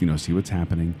trying to see what's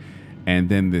happening. And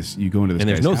then you go into this And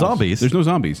there's guy's no house. zombies. There's no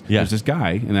zombies. Yeah. There's this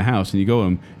guy in the house, and you go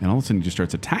in, and all of a sudden he just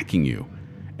starts attacking you.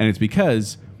 And it's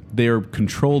because they are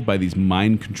controlled by these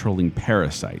mind-controlling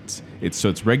parasites.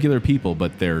 It's regular people,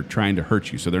 but they're trying to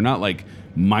hurt you. So they're not like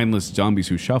mindless zombies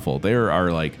who shuffle. They're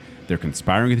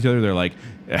conspiring with each other. They're like,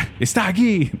 "Está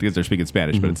aquí," because they're speaking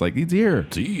Spanish, but it's like, "It's here."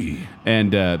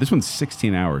 And this one's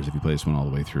 16 hours if you play this one all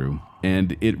the way through.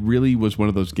 And it really was one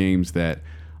of those games that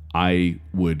I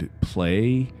would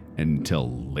play until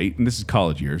late. And this is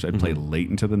college years. I play late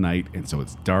into the night. And so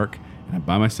it's dark and I'm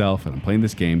by myself and I'm playing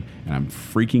this game and I'm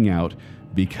freaking out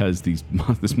because this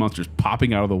monster's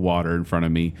popping out of the water in front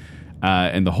of me.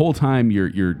 And the whole time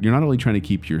you're not only trying to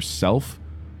keep yourself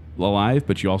alive,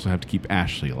 but you also have to keep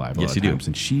Ashley alive. Yes, you do.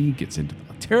 And she gets into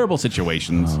terrible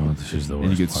situations. Oh, this is the worst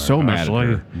And you get part. so mad at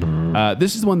her.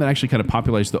 This is the one that actually kind of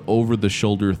popularized the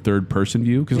over-the-shoulder third-person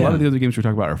view, because a lot of the other games we're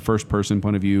talking about are first-person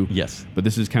point of view. Yes. But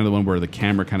this is kind of the one where the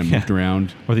camera kind of moved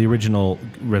around. Or the original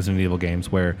Resident Evil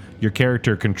games where your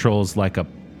character controls like a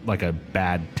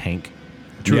bad tank.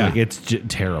 Truly, Yeah. it's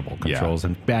terrible controls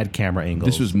and bad camera angles.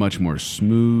 This was much more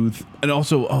smooth. And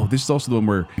also, this is also the one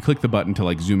where you click the button to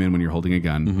like zoom in when you're holding a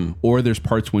gun. Or there's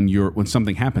parts when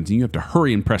something happens and you have to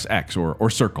hurry and press X or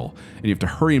circle. And you have to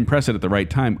hurry and press it at the right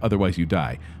time, otherwise you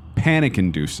die. Panic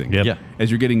inducing. Yep. Yeah. As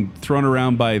you're getting thrown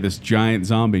around by this giant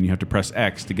zombie and you have to press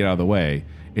X to get out of the way.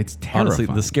 It's terrifying. Honestly,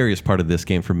 the scariest part of this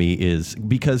game for me is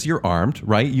because you're armed,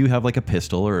 right? You have like a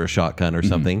pistol or a shotgun or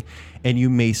something, and you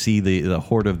may see the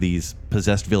horde of these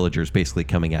possessed villagers basically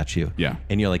coming at you. Yeah.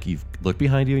 And you're like, you look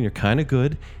behind you and you're kind of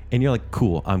good, and you're like,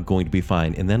 cool, I'm going to be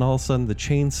fine. And then all of a sudden, the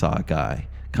chainsaw guy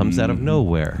comes out of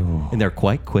nowhere, and they're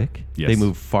quite quick. Yes. They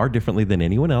move far differently than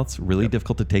anyone else, really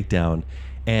difficult to take down,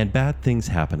 and bad things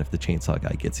happen if the chainsaw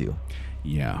guy gets you.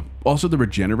 Yeah. Also, the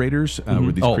regenerators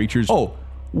were these creatures.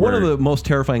 One of were- the most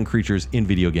terrifying creatures in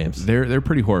video games. They're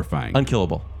pretty horrifying.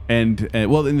 Unkillable. And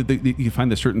you find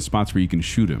the certain spots where you can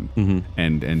shoot them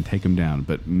and take them down.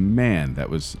 But man, that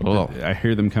was I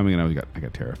hear them coming and I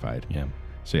got terrified. Yeah.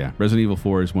 So yeah, Resident Evil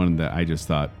 4 is one that I just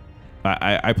thought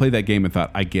I played that game and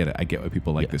thought I get it. I get why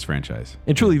people like this franchise.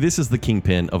 And truly, this is the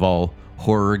kingpin of all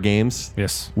horror games.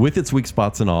 Yes. With its weak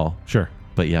spots and all. Sure.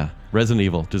 But yeah, Resident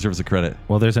Evil deserves the credit.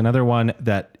 Well, there's another one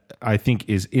that I think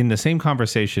is in the same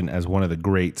conversation as one of the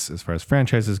greats as far as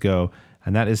franchises go,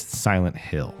 and that is Silent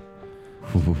Hill.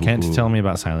 Kent, tell me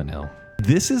about Silent Hill.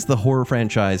 This is the horror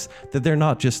franchise that they're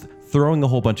not just throwing a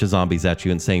whole bunch of zombies at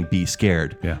you and saying, be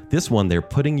scared. Yeah. This one, they're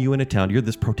putting you in a town. You're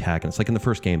this protagonist. Like in the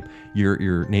first game,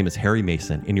 your name is Harry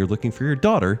Mason, and you're looking for your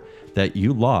daughter that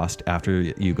you lost after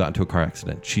you got into a car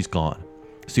accident. She's gone.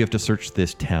 So you have to search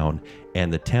this town,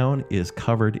 and the town is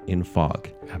covered in fog.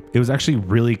 It was actually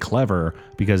really clever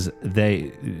because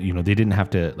they didn't have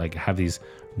to like have these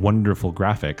wonderful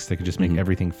graphics. They could just make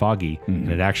everything foggy, and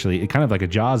it kind of like a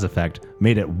Jaws effect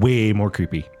made it way more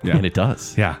creepy. Yeah. And it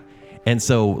does. Yeah. And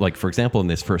so, like, for example, in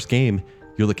this first game,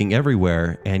 you're looking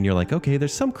everywhere and you're like, okay,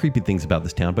 there's some creepy things about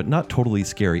this town, but not totally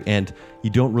scary. And you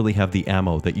don't really have the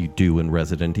ammo that you do in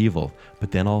Resident Evil.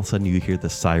 But then all of a sudden you hear the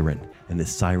siren, and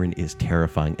this siren is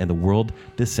terrifying. And the world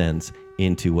descends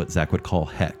into what Zach would call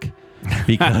heck,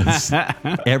 because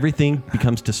everything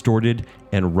becomes distorted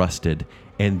and rusted.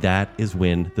 And that is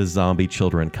when the zombie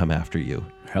children come after you.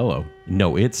 Hello.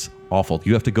 No, it's awful.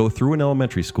 You have to go through an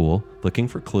elementary school looking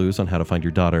for clues on how to find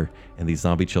your daughter, and these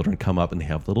zombie children come up and they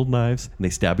have little knives and they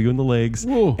stab you in the legs.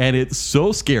 Whoa. And it's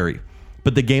so scary.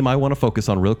 But the game I want to focus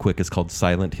on real quick is called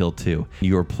Silent Hill 2.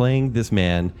 You are playing this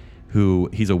man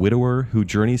he's a widower who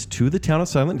journeys to the town of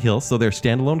Silent Hill. So they're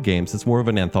standalone games. It's more of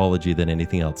an anthology than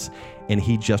anything else. And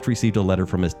he just received a letter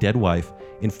from his dead wife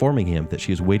informing him that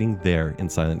she is waiting there in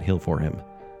Silent Hill for him.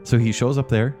 So he shows up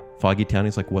there, foggy town.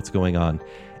 He's like, what's going on?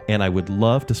 And I would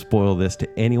love to spoil this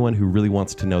to anyone who really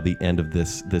wants to know the end of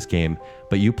this game.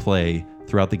 But you play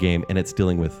throughout the game, and it's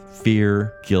dealing with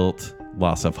fear, guilt,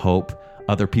 loss of hope.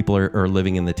 Other people are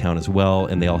living in the town as well,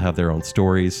 and they all have their own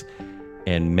stories.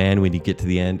 And man, when you get to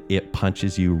the end, it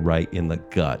punches you right in the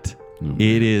gut.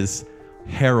 It is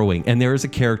harrowing. And there is a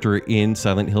character in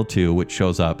Silent Hill 2 which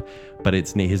shows up, but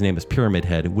his name is Pyramid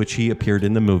Head, which he appeared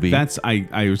in the movie. I was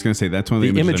going to say that's one of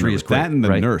the The images I imagery remember. is great, That and the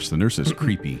right? nurse. The nurse is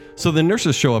creepy. So the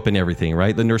nurses show up in everything,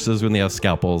 right? The nurses, when they have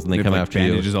scalpels and they They have come like after you.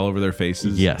 bandages all over their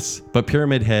faces. Yes. But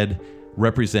Pyramid Head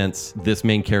represents this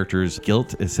main character's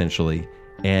guilt, essentially,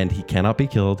 and he cannot be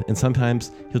killed. And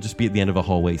sometimes he'll just be at the end of a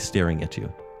hallway staring at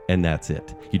you, and that's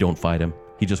it. You don't fight him.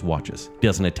 He just watches. He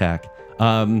doesn't attack.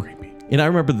 And I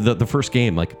remember the first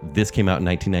game, like this came out in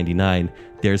 1999.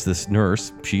 There's this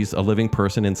nurse. She's a living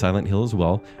person in Silent Hill as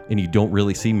well, and you don't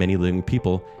really see many living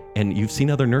people. And you've seen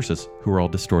other nurses who are all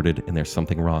distorted and there's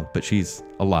something wrong, but she's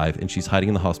alive and she's hiding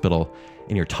in the hospital,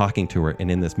 and you're talking to her.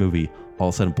 And in this movie, all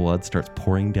of a sudden blood starts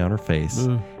pouring down her face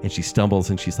and she stumbles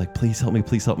and she's like, please help me,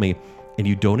 please help me. And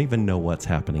you don't even know what's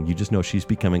happening. You just know she's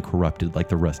becoming corrupted like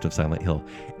the rest of Silent Hill.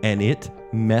 And it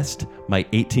messed my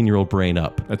 18-year-old brain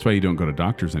up. That's why you don't go to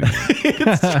doctors anymore.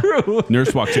 It's true.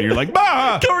 Nurse walks in, you're like,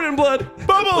 bah! Covered in blood.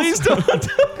 Bubbles. Please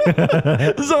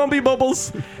don't. Zombie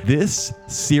bubbles. This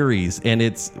series, and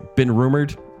it's been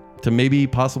rumored to maybe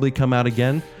possibly come out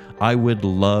again. I would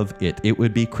love it. It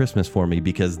would be Christmas for me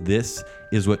because this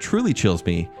is what truly chills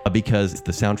me because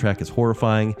the soundtrack is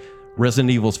horrifying.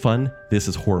 Resident Evil's fun. This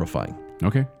is horrifying.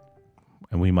 Okay.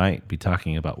 And we might be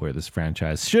talking about where this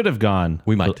franchise should have gone.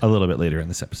 We might. A little bit later in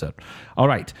this episode. All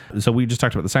right. So we just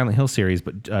talked about the Silent Hill series,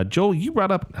 but Joel, you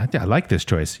brought up, I like this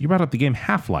choice. You brought up the game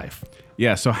Half-Life.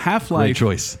 Yeah, so Half-Life. Great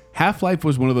choice. Half-Life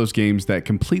was one of those games that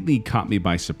completely caught me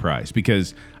by surprise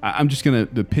because I'm just going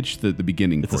to pitch the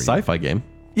beginning It's for a you. sci-fi game.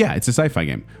 Yeah, it's a sci-fi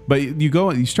game. But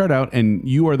you start out and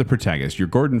you are the protagonist. You're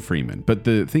Gordon Freeman. But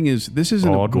the thing is, this isn't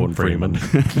Gordon Freeman.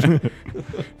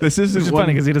 This isn't Which is one-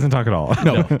 funny because he doesn't talk at all.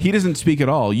 No, he doesn't speak at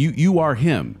all. You are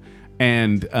him,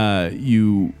 and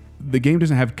the game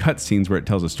doesn't have cutscenes where it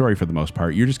tells a story for the most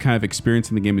part. You're just kind of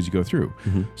experiencing the game as you go through.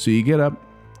 So you get up,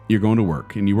 you're going to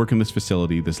work, and you work in this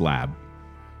facility, this lab.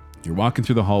 You're walking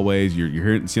through the hallways. You're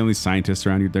hearing, seeing all these scientists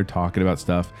around you. They're talking about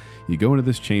stuff. You go into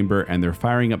this chamber, and they're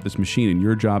firing up this machine, and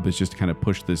your job is just to kind of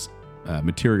push this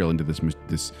material into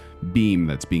this beam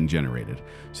that's being generated.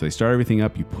 So they start everything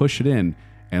up. You push it in,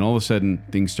 and all of a sudden,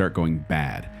 things start going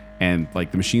bad. And like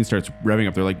the machine starts revving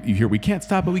up. They're like, you hear, we can't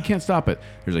stop it. We can't stop it.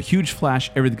 There's a huge flash.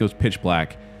 Everything goes pitch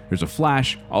black. There's a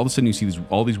flash. All of a sudden, you see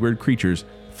all these weird creatures.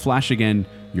 Flash again.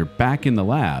 You're back in the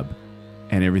lab.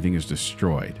 And everything is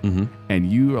destroyed,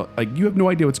 and you have no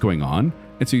idea what's going on,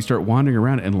 and so you start wandering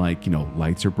around, and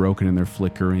lights are broken and they're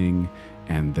flickering,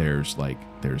 and there's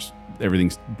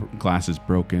everything's glass is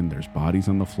broken, there's bodies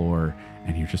on the floor,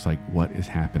 and you're just like, what is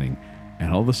happening?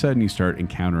 And all of a sudden you start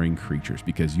encountering creatures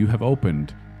because you have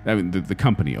opened. I mean, the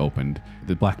company opened,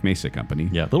 the Black Mesa company.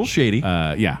 Yeah, a little shady.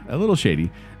 Yeah, a little shady.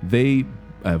 They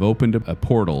have opened a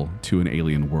portal to an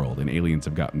alien world, and aliens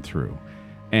have gotten through.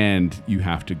 And you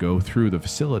have to go through the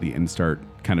facility and start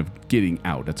kind of getting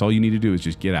out. That's all you need to do is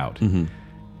just get out.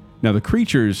 Now, the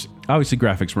creatures, obviously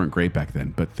graphics weren't great back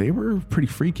then, but they were pretty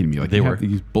freaky to me. Like They you were. have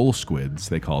these bull squids,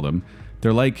 they called them.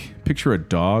 They're like, picture a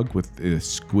dog with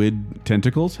squid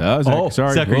tentacles. Zach,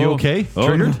 sorry. Zach, are you okay?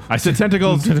 Triggered? I said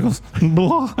tentacles. Tentacles.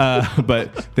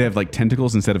 But they have like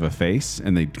tentacles instead of a face,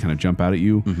 and they kind of jump out at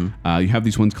you. You have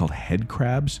these ones called head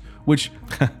crabs, which,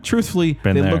 truthfully,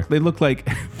 Been they there. look like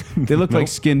like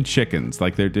skinned chickens.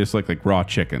 Like they're just like raw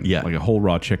chicken. Yeah. Like a whole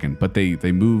raw chicken. But they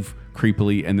move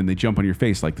creepily, and then they jump on your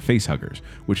face like the face huggers.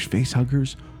 Which face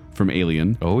huggers from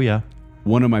Alien, Oh, yeah.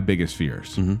 one of my biggest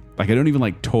fears. Like I don't even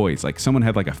like toys. Like someone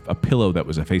had like a pillow that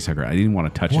was a face hugger. I didn't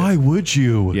want to touch Why it. would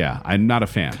you? Yeah, I'm not a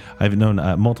fan. I've known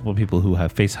multiple people who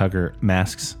have face hugger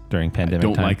masks during pandemic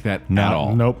don't time. like that No, at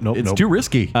all. Nope. It's too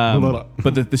risky.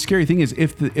 But the scary thing is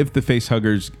if the face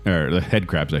huggers, or the head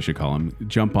crabs I should call them,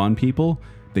 jump on people,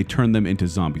 they turn them into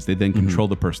zombies. They then control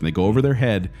the person. They go over their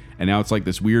head, and now it's like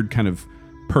this weird kind of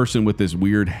person with this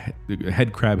weird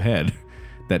head crab head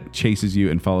that chases you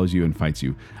and follows you and fights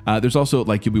you. There's also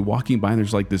like you'll be walking by and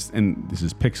there's like this, and this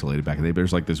is pixelated back in the day, but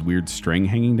there's like this weird string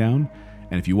hanging down.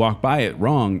 And if you walk by it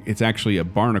wrong, it's actually a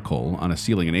barnacle on a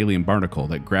ceiling, an alien barnacle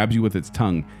that grabs you with its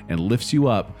tongue and lifts you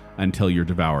up until you're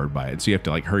devoured by it. So you have to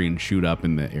like hurry and shoot up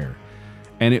in the air.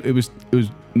 And it was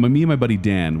me and my buddy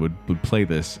Dan would play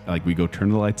this. Like we go turn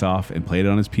the lights off and play it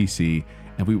on his PC.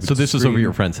 And we would So this was over scream.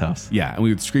 your friend's house. Yeah, and we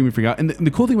would scream and freak out. And the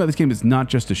cool thing about this game is not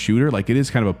just a shooter; like it is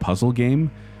kind of a puzzle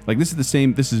game. Like this is the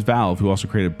same. This is Valve, who also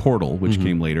created Portal, which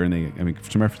came later, and they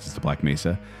some references to Black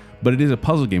Mesa. But it is a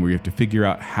puzzle game where you have to figure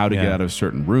out how to get out of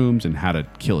certain rooms and how to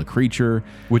kill a creature.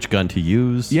 Which gun to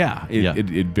use. Yeah,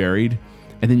 it varied.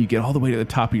 And then you get all the way to the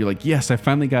top, and you're like, yes, I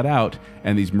finally got out.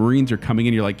 And these Marines are coming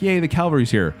in. You're like, yay, the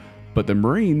cavalry's here. But the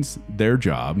Marines, their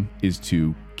job is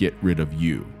to get rid of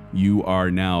you. You are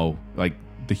now like.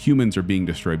 The humans are being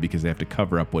destroyed because they have to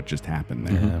cover up what just happened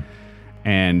there. Yeah.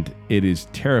 And it is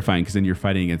terrifying because then you're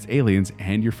fighting against aliens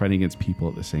and you're fighting against people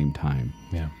at the same time.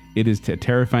 Yeah. It is a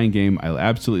terrifying game. I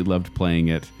absolutely loved playing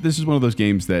it. This is one of those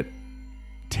games that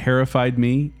terrified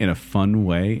me in a fun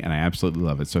way, and I absolutely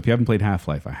love it. So if you haven't played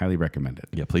Half-Life, I highly recommend it.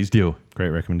 Yeah, please do.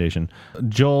 Great recommendation.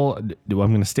 Joel, I'm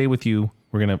going to stay with you.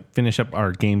 We're going to finish up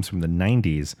our games from the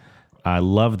 90s. I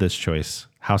love this choice,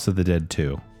 House of the Dead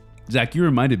 2. Zach, you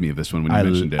reminded me of this one when you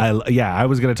mentioned it. I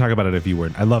was going to talk about it if you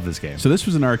weren't. I love this game. So this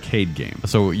was an arcade game.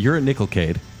 So you're at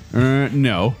Nickelcade.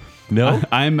 No. No?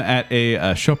 I'm at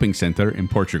a shopping center in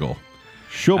Portugal.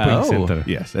 Shopping center.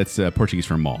 Yes, that's Portuguese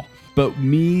for mall. But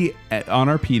on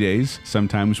our P days,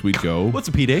 sometimes we'd go. What's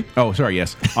a P-Day? Oh, sorry,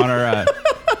 yes. On our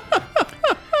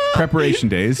preparation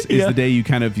days is the day you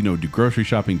kind of, do grocery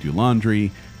shopping, do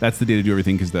laundry. That's the day to do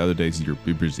everything because the other days you're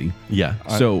busy. Yeah.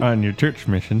 So, On your church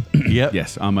mission. Yep.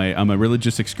 yes, on my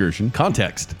religious excursion.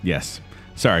 Context. Yes.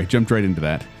 Sorry, jumped right into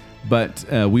that. But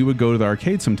we would go to the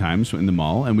arcade sometimes in the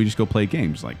mall, and we just go play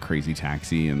games like Crazy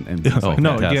Taxi and things like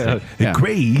No, that. Yeah.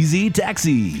 Crazy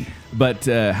Taxi. But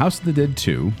House of the Dead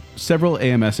 2, several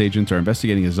AMS agents are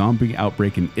investigating a zombie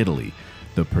outbreak in Italy.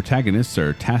 The protagonists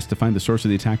are tasked to find the source of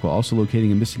the attack while also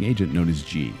locating a missing agent known as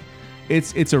G.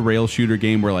 It's a rail shooter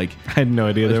game where, like, I had no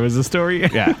idea there was a story.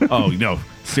 yeah. Oh no,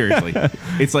 seriously.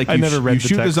 It's like I never read you the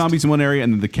shoot the text. zombies in one area,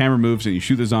 and then the camera moves, and you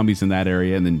shoot the zombies in that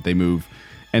area, and then they move.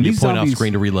 And You these point zombies, off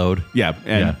screen to reload. yeah,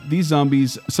 and Yeah. these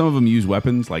zombies, some of them use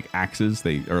weapons like axes,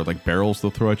 or like barrels they'll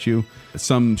throw at you.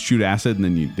 Some shoot acid, and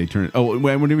then they turn. Oh,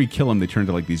 whenever you kill them, they turn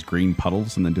to like these green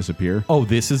puddles and then disappear. Oh,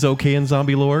 this is okay in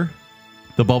zombie lore?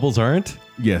 The bubbles aren't?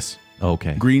 Yes,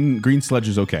 Okay. green sludge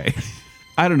is okay.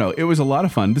 I don't know. It was a lot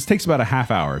of fun. This takes about a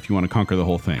half hour if you want to conquer the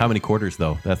whole thing. How many quarters,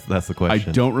 though? That's the I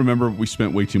question. don't remember. We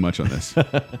spent way too much on this.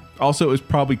 Also, it was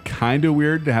probably kind of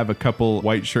weird to have a couple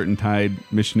white shirt and tied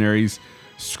missionaries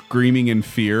screaming in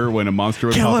fear when a monster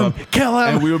would Kill pop him! up. Kill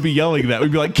him! And we would be yelling that.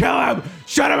 We'd be like, kill him!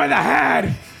 Shut him in the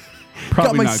head!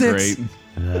 Probably my not six. great.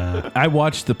 I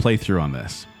watched the playthrough on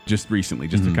this just recently,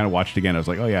 just to kind of watch it again. I was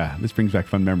like, oh yeah, this brings back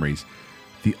fun memories.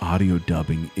 The audio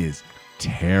dubbing is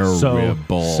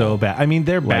terrible. So bad. I mean,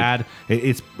 they're bad.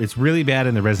 It's really bad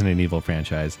in the Resident Evil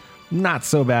franchise. Not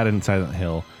so bad in Silent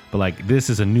Hill, but like this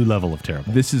is a new level of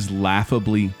terrible. This is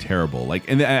laughably terrible. Like,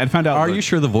 and I found out. Are you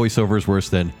sure the voiceover is worse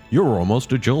than "You're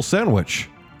almost a Jill sandwich"?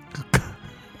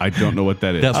 I don't know what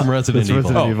that is. That's from Resident It's Evil.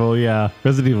 Resident Oh. Evil, yeah.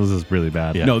 Resident Evil is really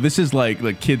bad. Yeah. No, this is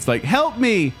like kids like, help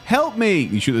me, help me.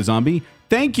 You shoot the zombie.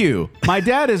 Thank you. My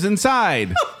dad is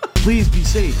inside. Please be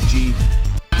safe, G.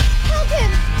 Help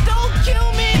him! Don't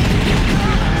kill me!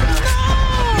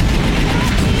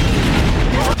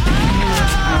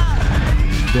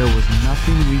 There was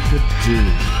nothing we could do.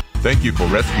 Thank you for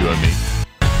rescuing me.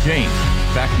 James,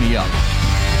 back me up.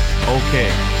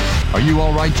 Okay. Are you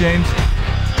all right, James?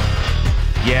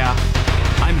 Yeah,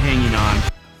 I'm hanging on.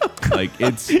 Like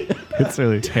it's It's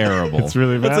really terrible. It's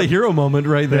really bad. That's a hero moment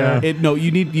right there. No,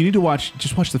 you need to watch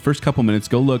the first couple minutes.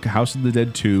 Go look House of the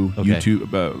Dead 2 Okay.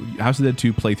 YouTube House of the Dead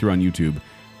 2 playthrough on YouTube.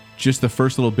 Just the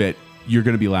first little bit, you're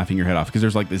going to be laughing your head off because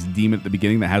there's like this demon at the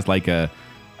beginning that has like a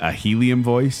helium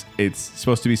voice. It's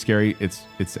supposed to be scary. It's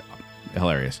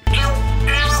hilarious.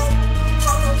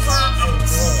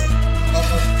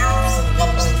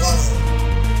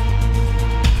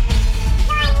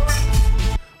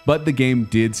 But the game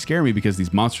did scare me because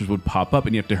these monsters would pop up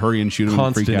and you have to hurry and shoot them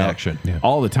and freak Constant out. action. Yeah.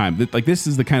 All the time. Like this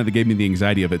is the kind of that gave me the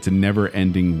anxiety of it's a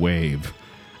never-ending wave.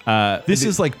 This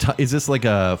is like, is this like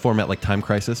a format like Time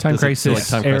Crisis? Time Does it feel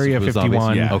Crisis, Area with zombies?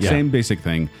 51. Yeah, Okay. same basic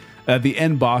thing. The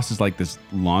end boss is like this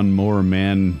lawnmower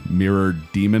man mirror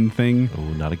demon thing. Oh,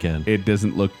 not again. It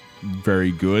doesn't look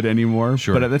very good anymore.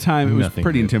 Sure. But at the time, it was Nothing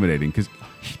pretty good. intimidating because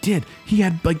he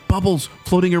had like bubbles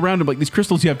floating around him, like these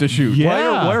crystals you have to shoot.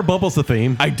 Yeah. Why are bubbles the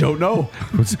theme? I don't know.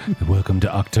 Welcome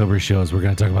to October shows. We're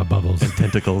going to talk about bubbles.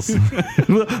 Tentacles.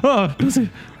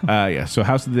 Yeah. So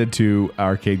House of the Dead 2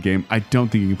 arcade game. I don't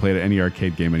think you can play it at any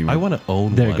arcade game anymore. I want to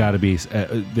own There's one. got to be a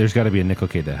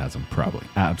Nickelcade that has them. Probably.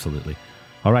 Absolutely.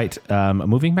 All right.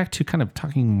 Moving back to kind of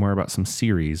talking more about some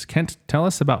series. Kent, tell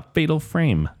us about Fatal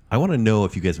Frame. I want to know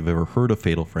if you guys have ever heard of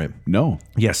Fatal Frame. No.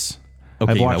 Yes.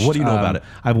 Okay, now, what do you know about it?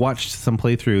 I've watched some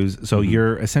playthroughs. So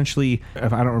you're essentially,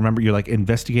 if I don't remember, you're like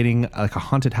investigating like a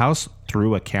haunted house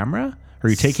through a camera. Are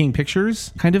you taking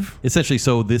pictures? Kind of. Essentially,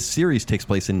 so this series takes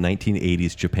place in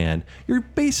 1980s Japan. You're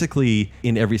basically,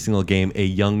 in every single game, a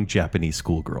young Japanese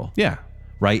schoolgirl. Yeah.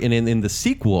 Right? And in the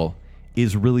sequel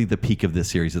is really the peak of this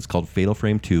series. It's called Fatal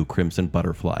Frame 2 Crimson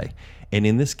Butterfly. And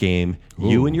in this game,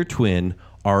 you and your twin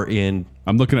are in...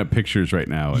 I'm looking at pictures right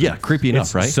now. Yeah, creepy enough,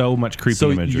 It's right? so much creepy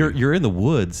so imagery. You're in the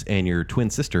woods and your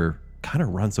twin sister kind of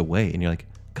runs away and you're like,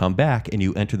 come back, and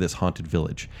you enter this haunted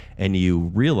village and you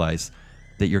realize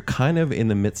that you're kind of in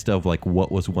the midst of like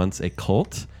what was once a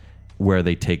cult where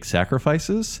they take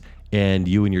sacrifices, and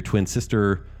you and your twin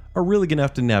sister are really gonna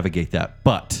have to navigate that.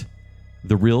 But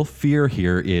the real fear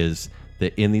here is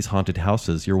that in these haunted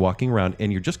houses, you're walking around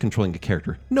and you're just controlling a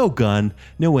character. No gun,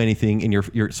 no anything. And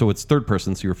you're so it's third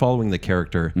person, so you're following the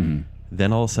character.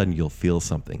 Then all of a sudden you'll feel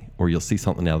something, or you'll see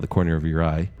something out of the corner of your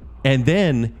eye. And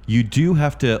then you do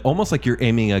have to, almost like you're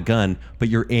aiming a gun, but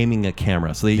you're aiming a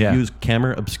camera. So they use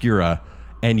camera obscura,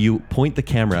 and you point the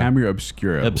camera. Camera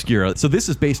obscura. Obscura. So this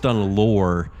is based on a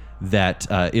lore that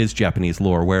is Japanese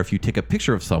lore, where if you take a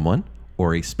picture of someone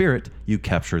or a spirit, you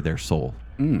capture their soul.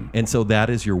 And so that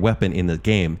is your weapon in the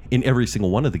game. In every single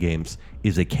one of the games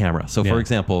is a camera. So for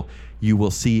example, you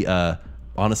will see,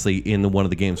 honestly, in one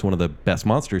of the games, one of the best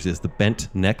monsters is the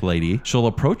bent neck lady. She'll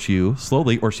approach you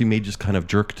slowly, or she may just kind of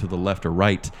jerk to the left or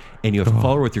right, and you have to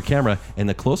follow her with your camera. And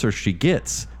the closer she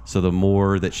gets, So the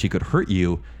more that she could hurt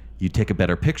you, you take a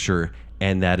better picture,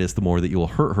 and that is the more that you will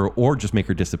hurt her or just make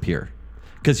her disappear.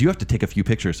 Because you have to take a few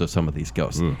pictures of some of these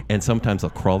ghosts. And sometimes they'll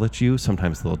crawl at you,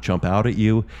 sometimes they'll jump out at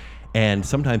you, and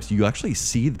sometimes you actually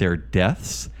see their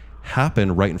deaths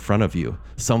happen right in front of you.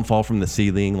 Some fall from the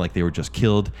ceiling like they were just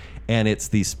killed, and it's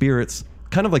these spirits,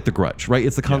 kind of like the Grudge, right?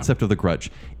 It's the concept of the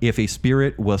Grudge. If a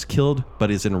spirit was killed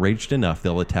but is enraged enough,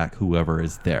 they'll attack whoever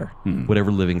is there,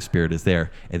 whatever living spirit is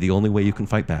there, and the only way you can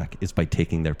fight back is by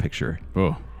taking their picture.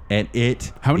 Oh. And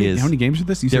it How many games are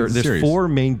this? You said it's a there's series. 4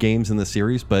 main games in the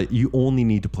series, but you only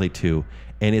need to play 2,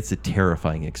 and it's a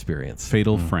terrifying experience.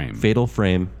 Fatal Frame. Fatal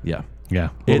Frame, yeah. Yeah.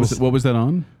 What was that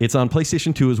on? It's on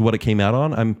PlayStation 2 is what it came out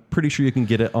on. I'm pretty sure you can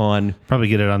get it on, Probably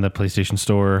get it on the PlayStation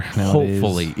Store nowadays.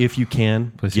 hopefully, if you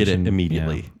can, get it PlayStation,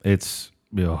 immediately. yeah. It's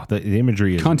the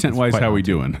imagery is Content-wise, it's quite how we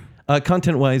haunting. doing?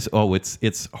 Content-wise,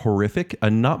 it's horrific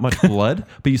and not much blood,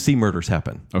 but you see murders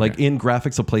happen. Okay. Like in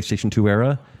graphics of PlayStation 2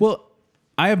 era. Well,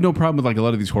 I have no problem with like a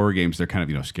lot of these horror games. They're kind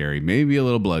of scary, maybe a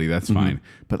little bloody. That's fine.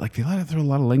 But like they throw a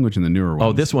lot of language in the newer ones.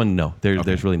 Oh, this one, no.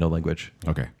 There's really no language.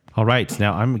 Okay. All right.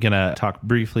 Now I'm going to talk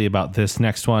briefly about this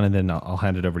next one, and then I'll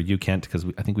hand it over to you, Kent, because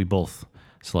I think we both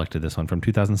selected this one from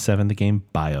 2007, the game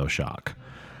BioShock.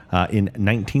 In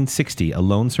 1960, a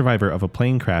lone survivor of a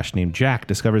plane crash named Jack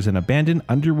discovers an abandoned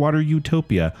underwater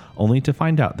utopia, only to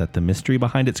find out that the mystery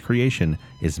behind its creation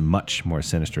is much more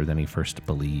sinister than he first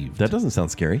believed. That doesn't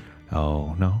sound scary.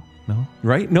 Oh, no.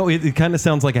 Right? No, it kind of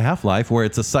sounds like a Half-Life where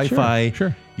it's a sci-fi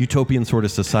Sure. utopian sort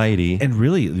of society. And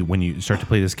really, when you start to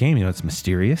play this game, it's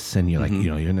mysterious, and you're like,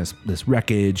 you're in this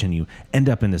wreckage, and you end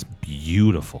up in this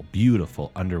beautiful,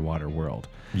 beautiful underwater world.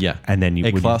 Yeah. And then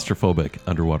a claustrophobic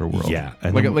underwater world. Yeah.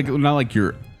 And Like then- like not like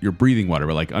you're breathing water,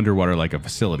 but like underwater, like a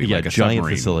facility, Yeah, like a giant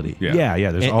submarine. facility.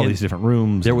 yeah. There's all and these different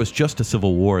rooms. There was just a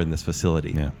civil war in this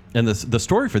facility. Yeah. And the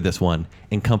story for this one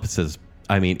encompasses,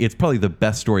 it's probably the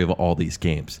best story of all these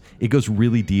games. It goes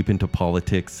really deep into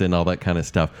politics and all that kind of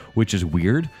stuff, which is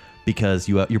weird because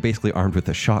you're basically armed with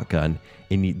a shotgun,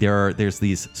 and there's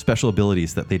these special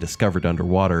abilities that they discovered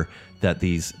underwater that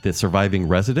the surviving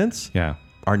residents Yeah.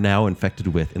 are now infected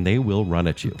with, and they will run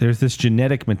at you. There's this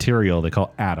genetic material they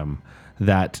call Adam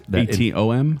that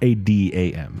ATOM?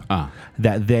 ADAM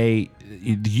that they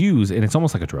use, and it's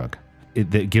almost like a drug.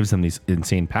 That gives them these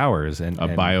insane powers and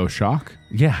BioShock.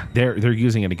 Yeah, they're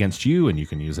using it against you, and you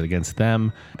can use it against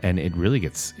them, and it really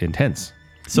gets intense.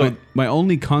 So my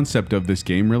only concept of this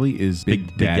game really is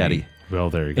Big Daddy. Well,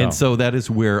 there you go. And so that is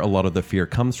where a lot of the fear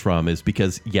comes from, is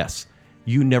because, yes,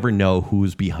 you never know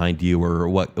who's behind you or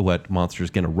what monster is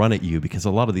going to run at you, because a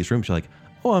lot of these rooms you're like,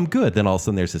 oh, I'm good. Then all of a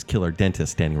sudden there's this killer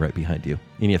dentist standing right behind you,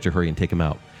 and you have to hurry and take him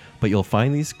out. But you'll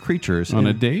find these creatures On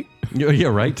a date? Yeah,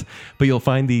 right. But you'll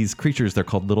find these creatures. They're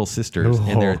called little sisters,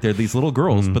 and they're these little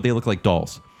girls, but they look like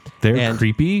dolls. they're and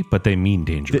creepy, but they mean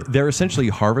danger. They're essentially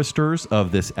harvesters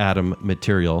of this Adam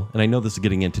material. And I know this is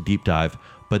getting into deep dive,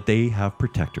 but they have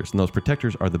protectors. And those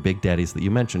protectors are the big daddies that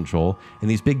you mentioned, Joel. And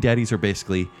these big daddies are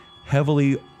basically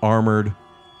heavily armored.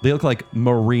 They look like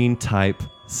marine type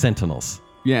sentinels.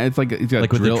 Yeah, it's like it's got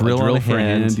Like with the drill on a for a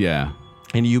hand. Yeah.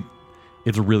 And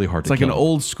it's really hard It's to like kill an them.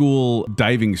 old school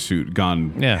diving suit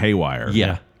gone haywire.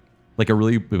 Yeah. Like a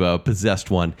really possessed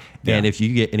one. Yeah. And if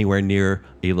you get anywhere near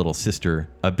a little sister,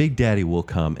 a big daddy will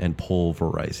come and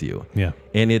pulverize you. Yeah.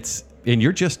 And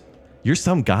you're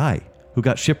some guy who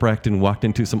got shipwrecked and walked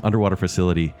into some underwater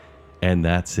facility, and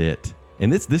that's it.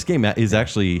 And this game is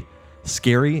actually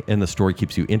scary, and the story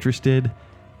keeps you interested,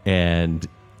 and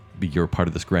you're part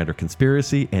of this grander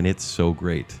conspiracy, and it's so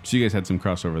great. So you guys had some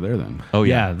crossover there then. Oh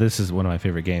yeah. yeah, this is one of my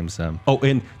favorite games. Oh,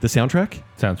 and the soundtrack?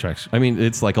 Soundtracks. I mean,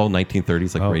 it's like all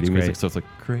 1930s, like Oh, radio it's music, great. so it's like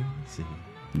crazy.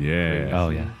 Yeah. Oh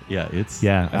yeah. Yeah, it's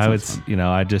Yeah, I would, sounds fun.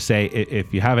 I'd just say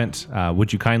if you haven't,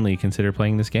 would you kindly consider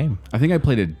playing this game? I think I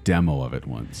played a demo of it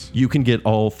once. You can get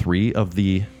all 3 of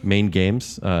the main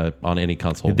games on any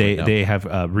console. They right now. they have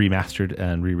remastered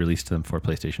and re-released them for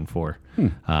PlayStation 4.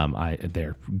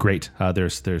 They're great.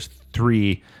 There's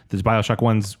 3. There's BioShock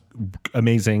 1's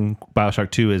amazing. BioShock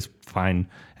 2 is fine,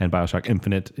 and BioShock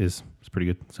Infinite is pretty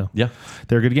good. So Yeah.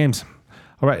 they're good games.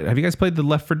 All right, have you guys played the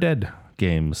Left 4 Dead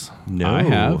games? No. I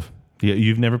have.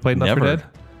 You've never played Left 4 Never. Dead?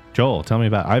 Joel, tell me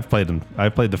about. I've played them.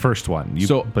 I've played the first one. You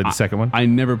played the second one. I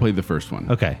never played the first one.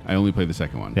 Okay. I only played the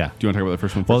second one. Yeah. Do you want to talk about the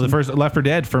first one? Well, the then? first Left 4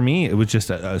 Dead for me, it was just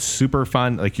a super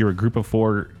fun. Like you're a group of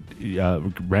 4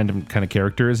 random kind of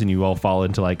characters, and you all fall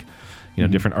into like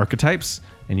different archetypes,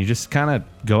 and you just kind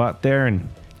of go out there and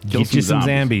Kill get you some some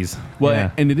zombies. Well,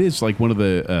 Yeah. and it is like one of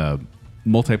the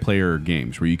multiplayer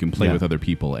games where you can play Yeah. with other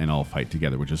people and all fight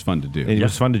together, which is fun to do. And it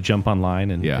was fun to jump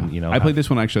online and, Yeah, and, I played this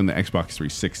one actually on the Xbox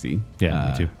 360.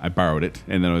 Yeah, me too. I borrowed it,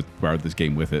 and then I borrowed this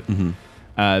game with it.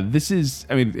 This is,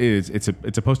 I mean, it's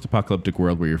a post-apocalyptic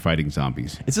world where you're fighting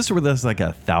zombies. Is this where there's like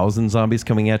 1,000 zombies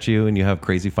coming at you and you have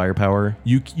crazy firepower?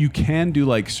 You can do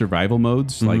like survival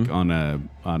modes, like on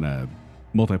a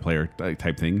multiplayer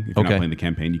type thing. If you're Okay. not playing the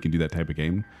campaign, you can do that type of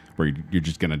game where you're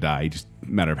just gonna die, just a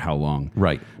matter of how long.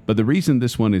 Right. But the reason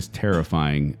this one is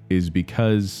terrifying is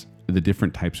because of the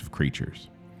different types of creatures.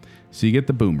 So you get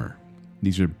the boomer.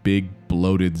 These are big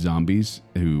bloated zombies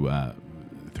who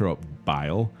throw up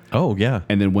bile. Oh, yeah.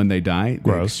 And then when they die, they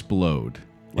Gross. explode.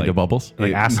 Into bubbles?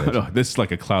 Like acid. No, this is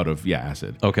like a cloud of,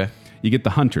 acid. Okay. You get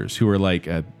the hunters who are like,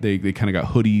 they kind of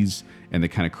got hoodies and they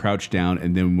kind of crouch down.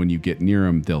 And then when you get near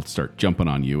them, they'll start jumping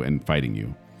on you and fighting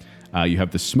you. You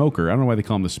have the smoker. I don't know why they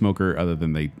call them the smoker other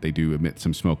than they do emit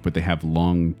some smoke, but they have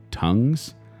long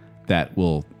tongues that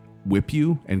will whip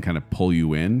you and kind of pull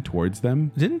you in towards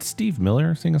them. Didn't Steve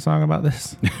Miller sing a song about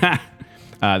this?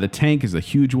 The tank is a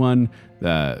huge one.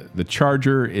 The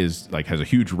charger is like has a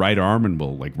huge right arm and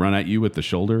will like run at you with the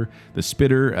shoulder. The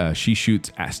spitter, she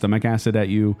shoots stomach acid at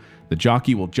you. The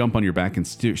jockey will jump on your back and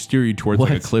steer you towards like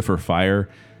a What? cliff or fire.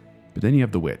 But then you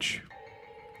have the witch.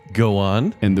 Go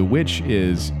on. And the witch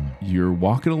is you're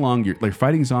walking along, you're like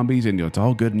fighting zombies, and it's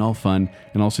all good and all fun.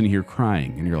 And all of a sudden you hear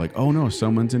crying, and you're like, oh no,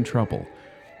 someone's in trouble.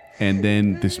 And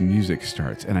then this music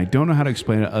starts, and I don't know how to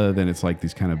explain it other than it's like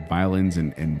these kind of violins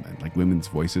and like women's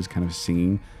voices kind of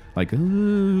singing, like, and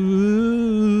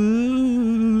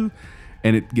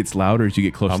it gets louder as you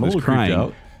get closer I'm to a this little creeped crying.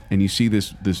 out. And you see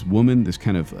this woman, this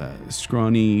kind of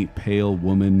scrawny, pale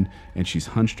woman, and she's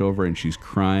hunched over and she's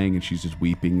crying and she's just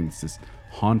weeping. And it's this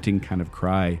haunting kind of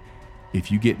cry.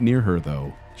 If you get near her,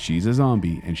 though, she's a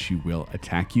zombie and she will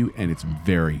attack you, and it's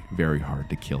very, very hard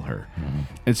to kill her.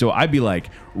 And so I'd be like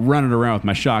running around with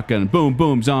my shotgun, boom,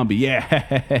 boom, zombie,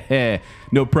 yeah,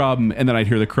 no problem. And then I'd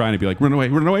hear the cry and I'd be like, run away,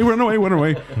 run away, run away, run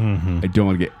away. I don't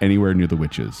want to get anywhere near the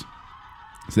witches.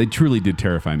 So they truly did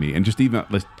terrify me. And just even,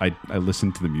 I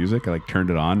listened to the music. I like turned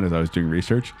it on as I was doing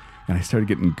research, and I started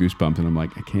getting goosebumps. And I'm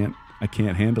like, I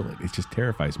can't handle it. It just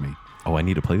terrifies me. Oh, I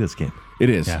need to play this game. It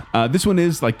is. Yeah. This one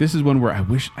is like, this is one where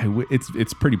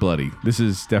it's pretty bloody. This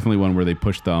is definitely one where they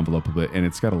push the envelope a bit, and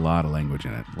it's got a lot of language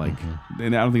in it. Like,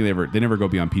 and I don't think they never go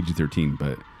beyond PG-13,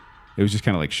 but it was just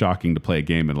kind of like shocking to play a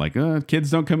game and like,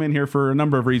 kids don't come in here for a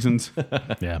number of reasons.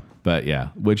 Yeah. But yeah,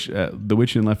 The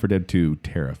Witch in Left 4 Dead 2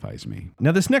 terrifies me.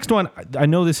 Now, this next one, I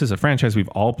know this is a franchise we've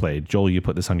all played. Joel, you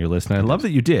put this on your list, and I love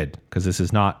that you did, because this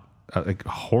is not like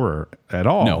horror at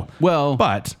all. No. Well-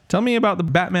 but tell me about the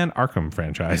Batman Arkham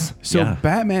franchise. So Yeah.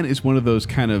 Batman is one of those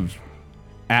kind of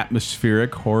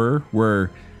atmospheric horror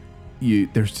where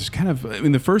there's this kind of, I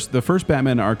mean, the first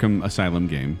Batman Arkham Asylum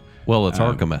game, Well, it's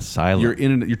Arkham Asylum.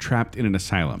 you're trapped in an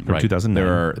asylum. From 2009.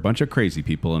 There are a bunch of crazy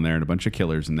people in there and a bunch of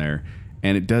killers in there.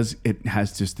 And it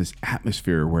has just this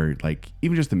atmosphere where, like,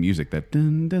 even just the music, that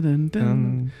dun dun dun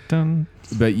dun. Dun.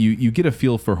 But you get a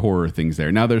feel for horror things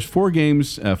there. Now there's four main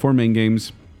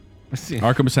games: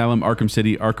 Arkham Asylum, Arkham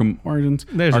City, Arkham Origins,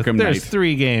 Arkham There's Knight.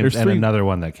 3 games There's and 3 another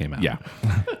one that came out. Yeah.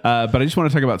 But I just want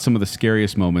to talk about some of the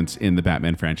scariest moments in the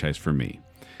Batman franchise for me.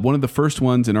 One of the first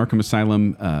ones in Arkham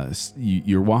Asylum,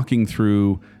 you're walking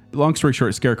through. Long story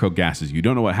short, Scarecrow gasses you. You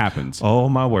don't know what happens. Oh,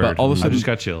 my word. But all of a sudden, I just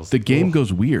got chills. The game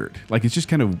goes weird. Like, it's just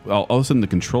kind of, all of a sudden, the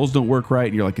controls don't work right.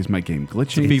 And you're like, is my game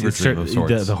glitching? fever dream of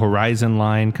sorts. The horizon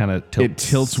line kind of tilts. It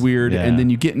tilts weird. Yeah. And then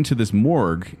you get into this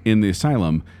morgue in the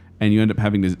asylum, and you end up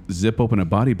having to zip open a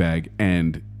body bag,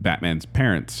 and Batman's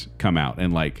parents come out,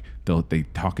 and like, they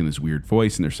talk in this weird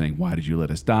voice, and they're saying, why did you let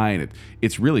us die? And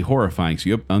it's really horrifying. So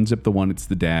you unzip the one, it's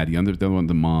the dad. You unzip the other one,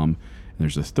 the mom. And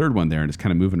there's this third one there, and it's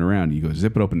kind of moving around. You go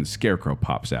zip it open, and the Scarecrow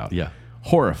pops out. Yeah.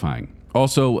 Horrifying.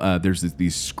 Also, there's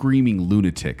these screaming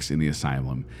lunatics in the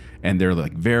asylum, and they're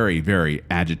like very, very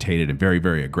agitated and very,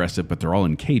 very aggressive, but they're all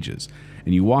in cages.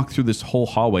 And you walk through this whole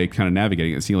hallway, kind of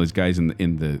navigating and seeing all these guys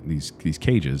in these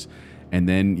cages, and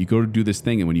then you go to do this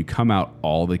thing, and when you come out,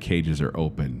 all the cages are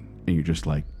open, and you're just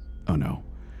like, oh no.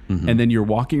 Mm-hmm. And then you're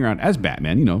walking around as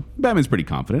Batman. You know, Batman's pretty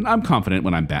confident. I'm confident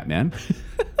when I'm Batman.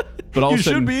 But all of a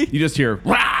sudden, you just hear,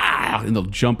 "Rah!" and they'll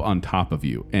jump on top of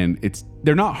you. And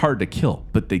they're not hard to kill,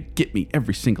 but they get me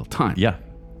every single time. Yeah.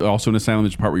 Also in Asylum,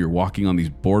 there's a part where you're walking on these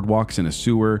boardwalks in a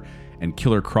sewer, and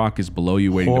Killer Croc is below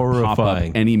you waiting to pop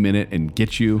Horrifying. up any minute and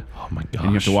get you. Oh my And you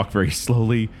have to gosh. walk very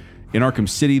slowly. In Arkham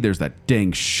City, there's that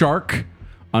dang shark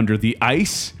under the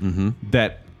ice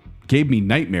that gave me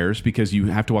nightmares because you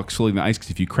have to walk slowly in the ice, because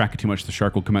if you crack it too much, the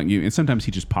shark will come out at you. And sometimes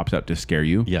he just pops out to scare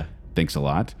you. Yeah. Thanks a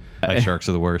lot. Ice sharks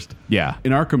are the worst. Yeah.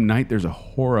 In Arkham Knight, there's a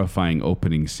horrifying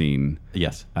opening scene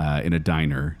Yes. in a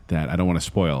diner that I don't want to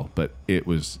spoil, but it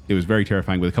was very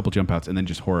terrifying with a couple jump outs and then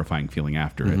just horrifying feeling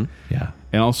after it. Yeah.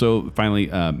 And also, finally,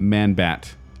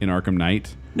 Man-Bat in Arkham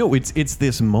Knight. No, it's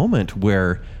this moment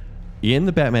where in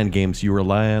the Batman games you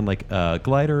rely on like a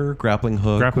glider, grappling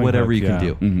hook, whatever you can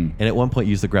do. And at one point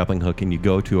you use the grappling hook and you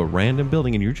go to a random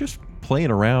building and you're just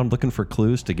playing around looking for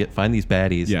clues to find these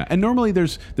baddies. Yeah, and normally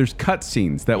there's cut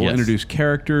scenes that will Yes. introduce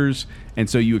characters, and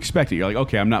so you expect it. You're like,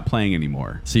 okay, I'm not playing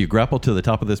anymore. So you grapple to the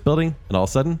top of this building and all of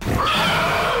a sudden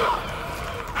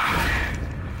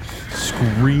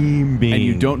screaming. And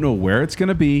you don't know where it's going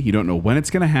to be. You don't know when it's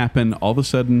going to happen. All of a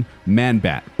sudden,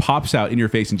 Man-Bat pops out in your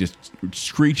face and just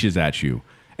screeches at you.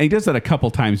 And he does that a couple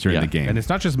times during Yeah. the game. And it's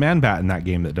not just Man-Bat in that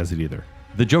game that does it either.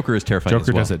 The Joker is terrifying Joker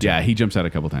as well. does it. yeah, he jumps out a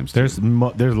couple times. There's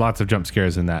lots of jump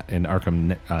scares in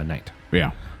Arkham Knight.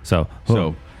 yeah. So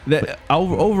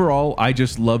Overall, I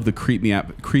just love the creepy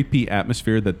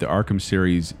atmosphere that the Arkham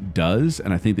series does,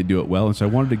 and I think they do it well. And so I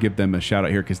wanted to give them a shout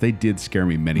out here because they did scare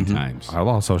me many times. I'll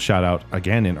also shout out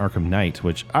again in Arkham Knight,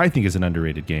 which I think is an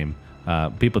underrated game.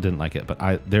 People didn't like it,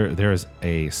 but there is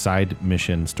a side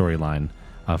mission storyline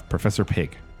of Professor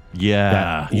Pig. Yeah.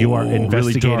 That you are Ooh,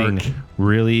 investigating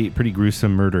really really pretty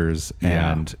gruesome murders,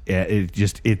 Yeah. and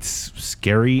it's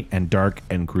scary and dark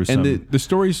and gruesome. And the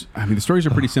stories, the stories are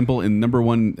pretty simple. In number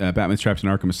one, Batman's trapped in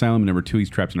Arkham Asylum. Number two, he's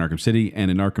trapped in Arkham City.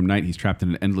 And in Arkham Knight, he's trapped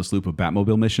in an endless loop of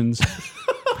Batmobile missions.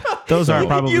 Those are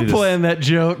probably you planned that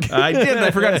joke. I did.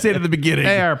 I forgot to say it at the beginning.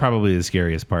 They are probably the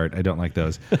scariest part. I don't like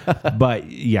those.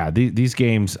 But yeah, these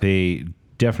games, they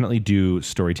definitely do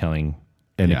storytelling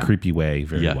in Yeah. a creepy way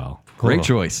very well. Great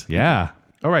choice. Yeah.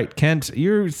 All right, Kent,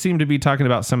 you seem to be talking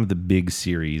about some of the big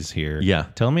series here. Yeah.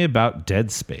 Tell me about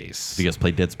Dead Space. Do you guys play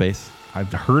Dead Space?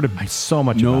 I've heard so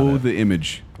much know about it. the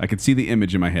image. I could see the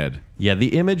image in my head. Yeah,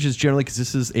 the image is generally, because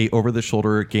this is a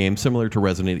over-the-shoulder game similar to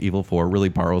Resident Evil 4, really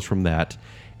borrows from that.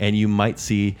 And you might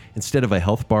see, instead of a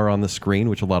health bar on the screen,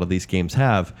 which a lot of these games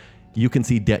have, you can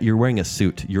see you're wearing a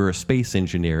suit. You're a space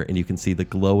engineer, and you can see the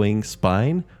glowing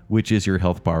spine, which is your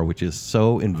health bar, which is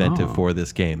so inventive for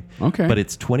this game. Okay. But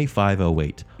it's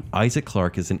 2508. Isaac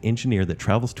Clarke is an engineer that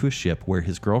travels to a ship where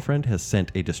his girlfriend has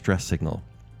sent a distress signal.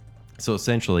 So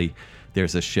essentially,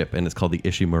 there's a ship, and it's called the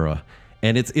Ishimura.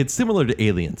 And it's similar to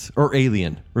Aliens, or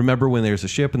Alien. Remember when there's a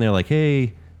ship, and they're like,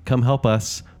 hey, come help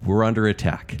us. We're under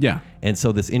attack. Yeah. And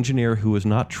so this engineer who is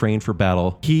not trained for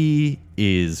battle, he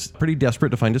is pretty desperate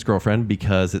to find his girlfriend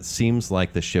because it seems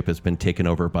like the ship has been taken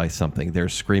over by something. They're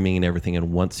screaming and everything.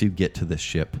 And once you get to this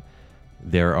ship,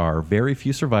 there are very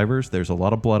few survivors. There's a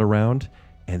lot of blood around.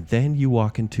 And then you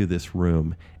walk into this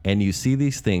room and you see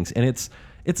these things. And it's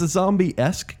a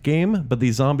zombie-esque game, but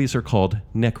these zombies are called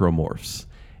necromorphs.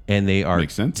 And they are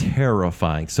Makes sense.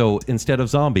 terrifying. So instead of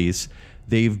zombies,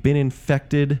 they've been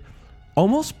infected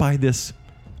almost by this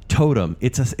totem.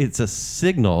 It's a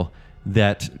signal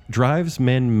that drives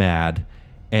men mad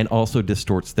and also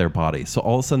distorts their body. So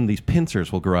all of a sudden, these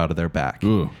pincers will grow out of their back,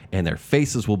 Ooh. and their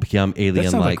faces will become That sounds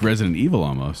alien-like. like Resident Evil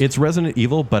almost. It's Resident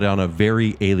Evil, but on a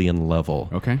very alien level.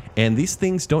 Okay. And these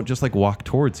things don't just like walk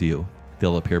towards you.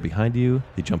 They'll appear behind you.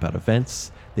 They jump out of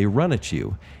vents. They run at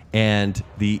you. And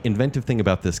the inventive thing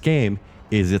about this game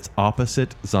is it's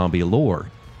opposite zombie lore.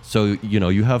 So,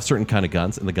 you have certain kind of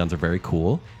guns, and the guns are very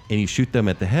cool, and you shoot them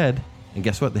at the head, and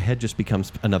guess what? The head just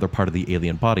becomes another part of the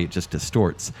alien body. It just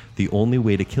distorts. The only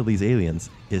way to kill these aliens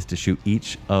is to shoot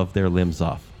each of their limbs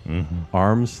off.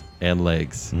 Arms and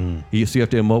legs. So you have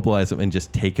to immobilize them and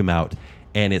just take them out.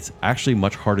 And it's actually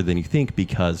much harder than you think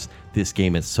because this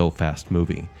game is so fast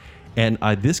moving. And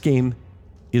this game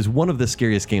is one of the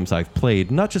scariest games I've played,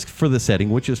 not just for the setting,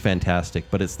 which is fantastic,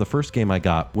 but it's the first game I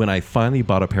got when I finally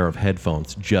bought a pair of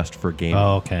headphones just for gaming.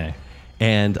 Oh, okay.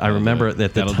 And I remember at the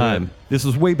That'll do time, it. this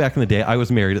was way back in the day, I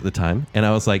was married at the time, and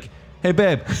I was like, hey,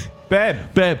 babe.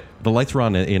 Babe. The lights were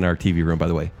on in our TV room, by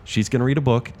the way. She's going to read a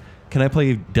book. Can I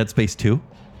play Dead Space 2?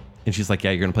 And she's like, yeah,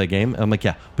 you're going to play a game? And I'm like,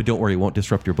 yeah, but don't worry, it won't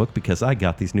disrupt your book because I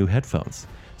got these new headphones.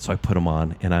 So I put them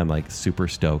on, and I'm like super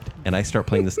stoked. And I start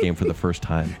playing this game for the first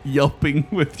time. Yelping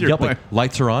with your Yelping. wife.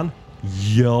 Lights are on.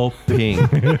 Yelping.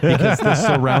 Because the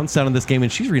surround sound in this game,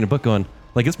 and she's reading a book going,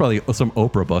 like, it's probably some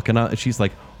Oprah book. And she's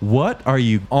like, what are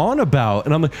you on about?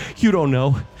 And I'm like, you don't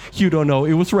know.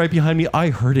 It was right behind me. I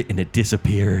heard it, and it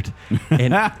disappeared.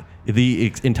 And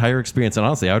the entire experience, and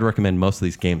honestly, I would recommend most of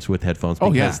these games with headphones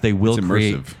because yeah. they will It's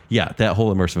create immersive. that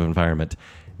whole immersive environment.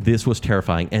 This was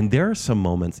terrifying. And there are some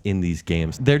moments in these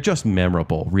games, they're just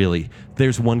memorable, really.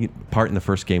 There's one part in the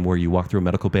first game where you walk through a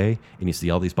medical bay and you see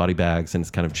all these body bags and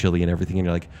it's kind of chilly and everything. And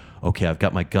you're like, okay, I've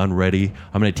got my gun ready.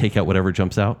 I'm going to take out whatever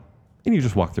jumps out. and you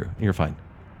just walk through, and you're fine.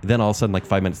 Then all of a sudden, like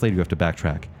 5 minutes later, you have to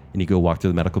backtrack, and you go walk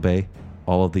through the medical bay.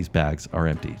 All of these bags are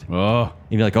emptied. Oh.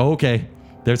 And you're like, oh, okay,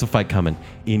 there's a fight coming.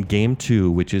 In game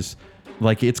 2, which is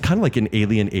like, it's kind of like an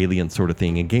alien sort of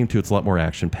thing. In game 2, it's a lot more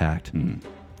action-packed,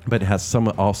 but it has some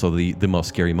also the most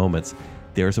scary moments.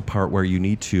 There's a part where you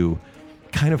need to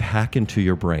kind of hack into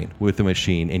your brain with the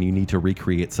machine, and you need to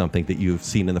recreate something that you've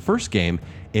seen in the first game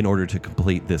in order to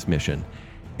complete this mission.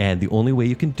 And the only way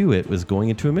you can do it was going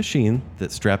into a machine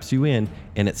that straps you in,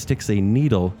 and it sticks a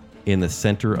needle in the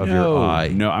center of your eye.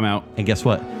 No, I'm out. And guess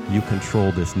what? You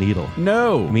control this needle.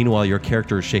 No. Meanwhile, your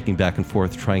character is shaking back and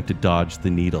forth trying to dodge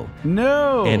the needle.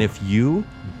 No. And if you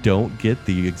don't get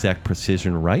the exact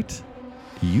precision right,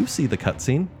 you see the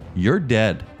cutscene, you're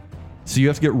dead. So you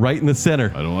have to get right in the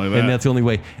center. I don't like that. And that's the only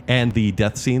way. And the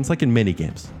death scenes, like in mini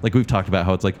games, like we've talked about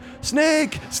how it's like,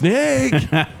 Snake!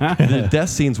 The death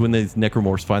scenes when the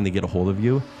necromorphs finally get a hold of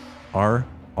you are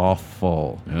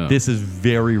awful. Yeah. This is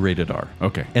very rated R.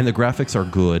 Okay. And the graphics are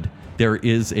good. There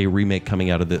is a remake coming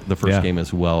out of the first game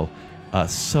as well.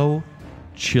 So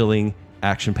chilling,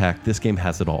 action-packed. This game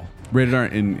has it all. Rated R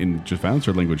in just violence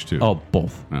or language too? Oh,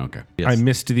 both. Oh, okay. Yes. I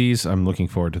missed these. I'm looking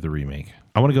forward to the remake.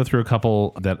 I want to go through a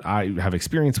couple that I have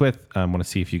experience with. I want to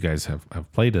see if you guys have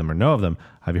played them or know of them.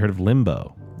 Have you heard of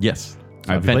Limbo? Yes.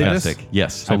 I've played Fantastic. this.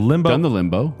 Yes. So Limbo. Done the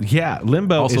Limbo. Yeah,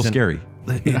 Limbo Also is scary.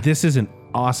 This is an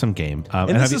awesome game.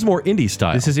 And this is more indie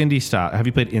style. This is indie style. Have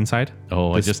you played Inside?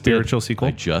 Oh, the I just did. spiritual sequel.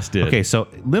 I just did. Okay, so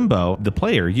Limbo, the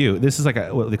player, this is like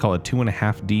what they call a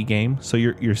 2.5D game. So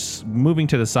you're moving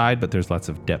to the side, but there's lots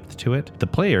of depth to it. The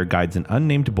player guides an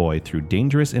unnamed boy through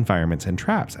dangerous environments and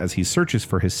traps as he searches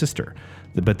for his sister.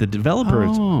 But the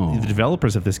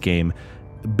developers of this game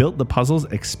built the puzzles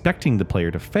expecting the player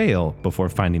to fail before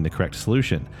finding the correct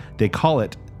solution. They call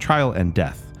it trial and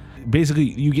death. Basically,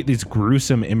 you get this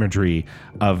gruesome imagery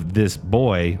of this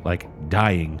boy like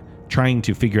dying, trying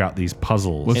to figure out these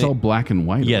puzzles. Well, it's all black and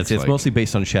white. Yes, it's mostly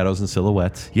based on shadows and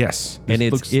silhouettes. Yes. And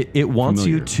looks it wants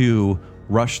you familiar. to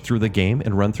rush through the game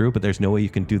and run through, but there's no way you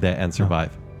can do that and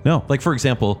survive. No. Like, for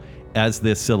example, as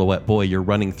this silhouette boy, you're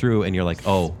running through and you're like,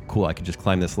 oh, cool, I can just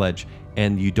climb this ledge.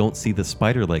 And you don't see the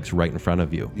spider legs right in front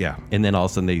of you. Yeah. And then all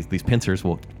of a sudden, these pincers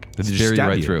will just steer you stab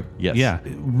right you. through. Yes. Yeah.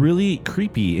 Really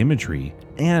creepy imagery.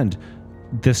 And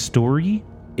the story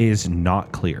is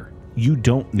not clear. You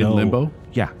don't know. Limbo?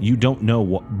 Yeah. You don't know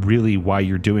why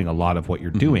you're doing a lot of what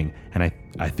you're doing. And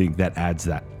I think that adds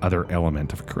that other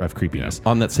element of creepiness.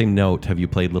 On that same note, have you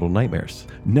played Little Nightmares?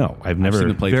 No, I've never. seen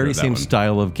the play- Very of that same one.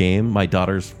 style of game. My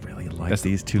daughters really like That's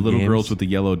these two little games. girls with the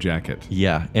yellow jacket.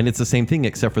 Yeah, and it's the same thing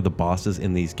except for the bosses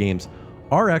in these games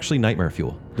are actually nightmare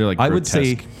fuel. They're like I would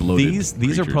say grotesque, bloated these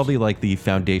are creatures. probably like the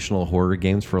foundational horror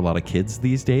games for a lot of kids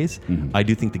these days. I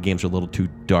do think the games are a little too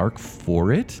dark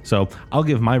for it. So I'll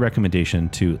give my recommendation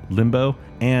to Limbo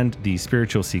and the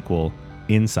spiritual sequel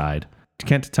Inside.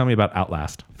 Kent, tell me about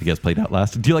Outlast. Have you guys played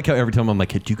Outlast? Do you like how every time I'm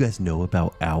like, hey, do you guys know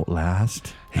about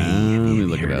Outlast? Let me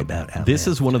look it up. This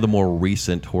is one of the more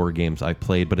recent horror games I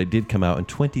played, but it did come out in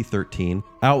 2013.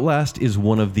 Outlast is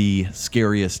one of the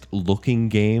scariest looking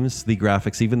games. The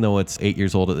graphics, even though it's 8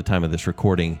 years old at the time of this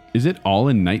recording, Is it all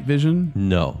in night vision?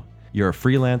 no. You're a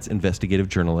freelance investigative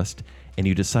journalist, and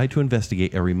you decide to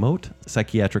investigate a remote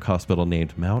psychiatric hospital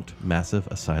named Mount Massive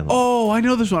Asylum. Oh, I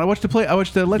know this one. I watched the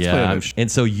Let's Play of it. And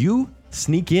so you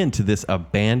sneak into this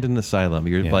abandoned asylum.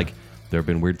 You're like, there have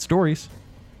been weird stories.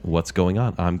 What's going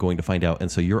on? I'm going to find out.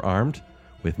 And so you're armed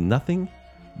with nothing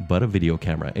but a video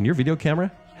camera. And your video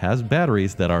camera has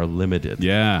batteries that are limited.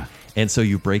 Yeah. And so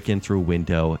you break in through a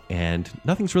window and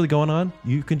nothing's really going on.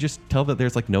 You can just tell that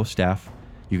there's like no staff.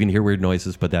 You can hear weird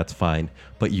noises, but that's fine.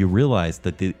 But you realize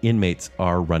that the inmates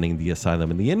are running the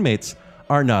asylum and the inmates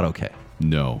are not okay.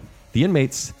 No. The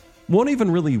inmates won't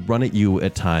even really run at you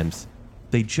at times.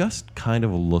 They just kind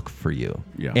of look for you.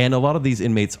 Yeah. And a lot of these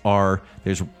inmates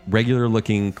there's regular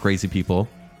looking crazy people,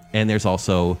 and there's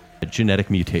also genetic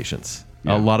mutations.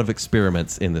 Yeah. A lot of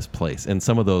experiments in this place, and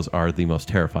some of those are the most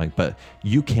terrifying, but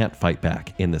you can't fight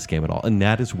back in this game at all. And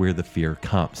that is where the fear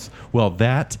comes. Well,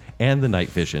 that and the night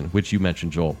vision, which you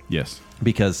mentioned, Joel. Yes.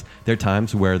 Because there are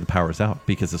times where the power's out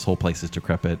because this whole place is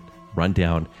decrepit, run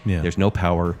down. Yeah. There's no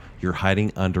power. You're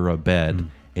hiding under a bed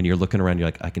and you're looking around. You're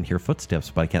like, I can hear footsteps,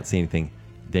 but I can't see anything.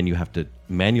 Then you have to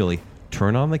manually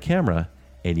turn on the camera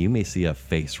and you may see a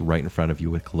face right in front of you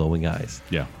with glowing eyes.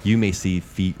 Yeah. You may see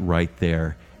feet right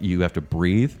there. You have to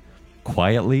breathe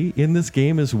quietly in this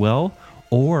game as well.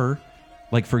 Or,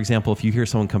 like, for example, if you hear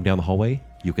someone come down the hallway,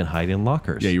 you can hide in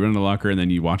lockers. Yeah, you run in the locker and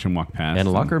then you watch them walk past. And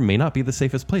a locker may not be the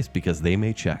safest place because they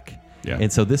may check. Yeah.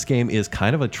 And so this game is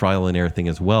kind of a trial and error thing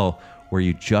as well, where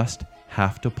you just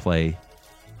have to play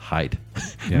hide.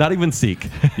 Not even seek.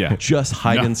 Yeah. Just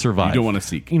hide No, and survive. You don't want to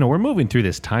seek. You know, we're moving through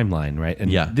this timeline, right?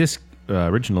 And Yeah. this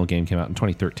original game came out in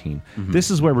 2013.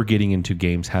 This is where we're getting into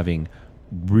games having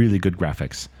really good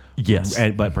graphics. Yes.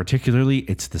 But particularly,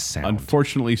 it's the sound.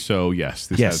 Unfortunately, so yes,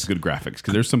 this Yes. has good graphics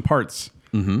because there's some parts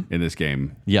in this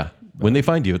game. Yeah. When they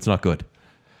find you, it's not good.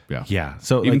 Yeah, Yeah,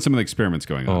 so, even like- some of the experiments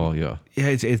going on. Oh, yeah. Yeah,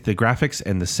 it's the graphics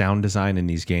and the sound design in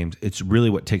these games. It's really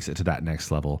what takes it to that next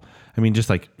level. I mean, just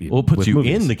like Well, it puts with you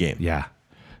movies. in the game. Yeah,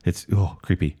 it's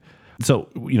creepy. So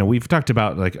we've talked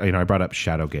about I brought up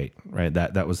Shadowgate, right?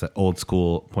 That was the old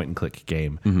school point and click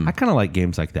game. I kind of like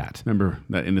games like that. Remember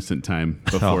that innocent time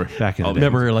before? back in the all day.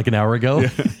 Remember like an hour ago?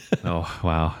 Oh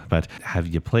wow! But have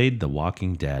you played The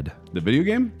Walking Dead? the video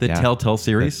game. The Yeah. Telltale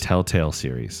series? The Telltale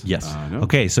series. Yes. No.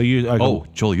 Okay, so I go, Oh,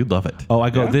 Joel, you'd love it. I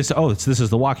go. Yeah? This is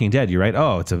The Walking Dead. You're right.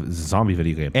 Oh, it's a zombie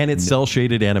video game. And it's cell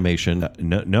shaded animation.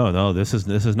 No. This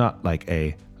is not like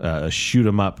a shoot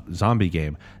 'em up zombie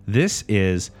game. This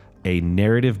is a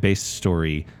narrative based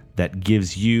story that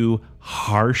gives you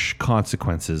harsh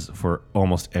consequences for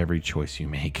almost every choice you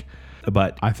make.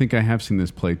 But I think I have seen this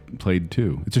played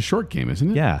too. It's a short game, isn't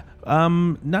it? yeah,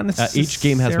 not necessarily. Each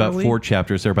game has about 4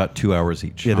 chapters. They're about 2 hours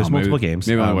each. Yeah, there's Maybe- multiple games.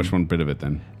 Maybe I'll watch one bit of it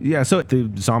then. Yeah, so the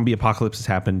zombie apocalypse has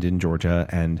happened in Georgia,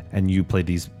 and you play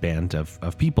these band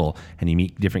of people, and you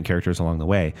meet different characters along the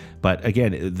way. But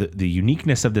again, the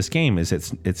uniqueness of this game is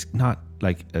it's not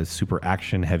like a super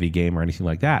action heavy game or anything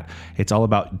like that. It's all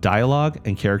about dialogue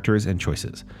and characters and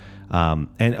choices.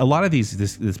 And a lot of this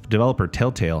developer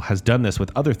Telltale has done this with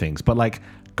other things, but like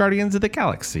Guardians of the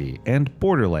Galaxy and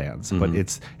Borderlands. But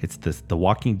it's the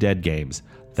Walking Dead games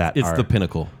that It's are the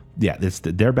pinnacle. Yeah, it's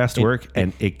their best work,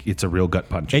 and it's a real gut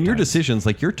punch. And at your times. decisions,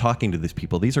 like you're talking to these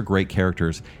people, these are great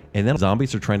characters. And then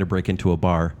zombies are trying to break into a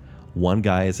bar. One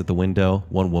guy is at the window,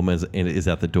 one woman is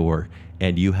at the door,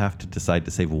 and you have to decide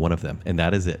to save one of them. And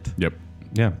that is it. Yep.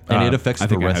 Yeah, And it affects I the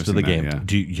think I have rest of the seen game. that, yeah.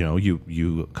 Do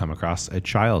you come across a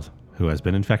child who has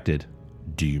been infected?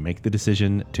 Do you make the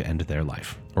decision to end their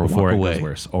life Or before walk it away. goes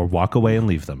worse, or walk away and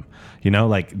leave them?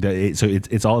 So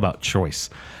it's all about choice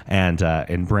and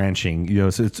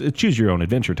branching. So it's a choose your own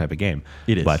adventure type of game.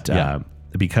 It is, but yeah.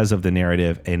 because of the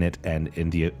narrative in it and in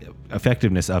the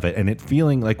effectiveness of it, and it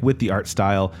feeling like with the art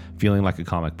style, feeling like a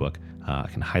comic book, I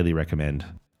can highly recommend.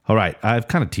 All right, I've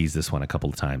kind of teased this one a couple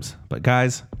of times, but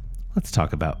guys, let's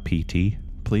talk about PT.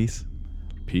 Please.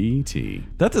 PT.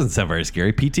 That doesn't sound very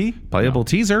scary. PT? Playable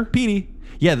teaser. PT.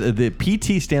 Yeah, the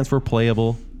PT stands for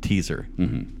Playable Teaser.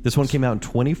 This one came out in So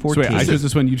 2014. wait, I chose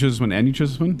this one, you chose this one, and you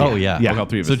chose this one? Oh, yeah. Like all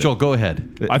three of So, us did. Joel, go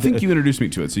ahead. I think you introduced me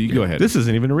to it, so you go ahead. This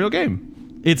isn't even a real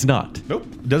game. It's not. Nope.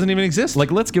 Doesn't even exist.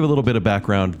 Like, let's give a little bit of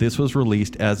background. This was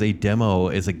released as a demo,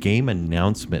 as a game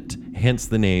announcement, hence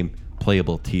the name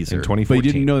Playable Teaser. in 2014. but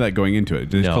you didn't know that going into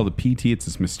it. It's No. called a PT. It's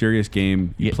this mysterious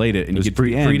game. You Yeah. played it, and you It's get to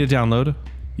the end. free to download.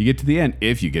 You get to the end.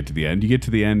 If you get to the end, you get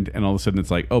to the end, and all of a sudden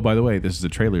it's like, oh, by the way, this is a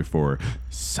trailer for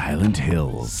Silent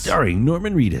Hills. Starring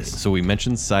Norman Reedus. So we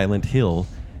mentioned Silent Hill.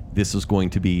 This is going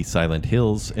to be Silent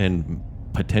Hills and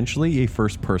potentially a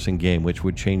first-person game, which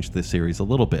would change the series a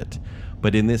little bit.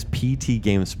 But in this PT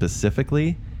game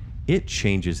specifically, it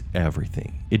changes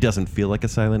everything. It doesn't feel like a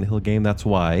Silent Hill game. That's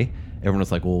why everyone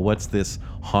was like, well, what's this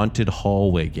haunted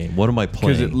hallway game? What am I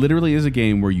playing? Because it literally is a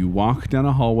game where you walk down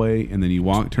a hallway, and then you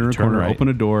turn a corner, right. open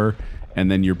a door,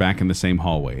 and then you're back in the same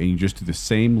hallway, and you just do the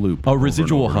same loop. over and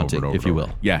residual over and hunting, over and if you over.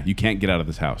 will. Yeah, you can't get out of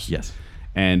this house. Yes.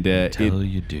 And Until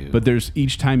you do. But there's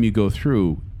each time you go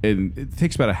through, and it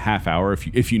takes about a half hour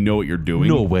if you know what you're doing.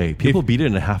 No way. People beat it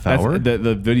in a half That's- hour?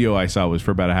 The video I saw was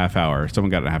for about a half hour.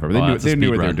 Someone got it in a half hour. They Oh, knew, that's a they knew speed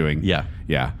what they were run. doing. Yeah.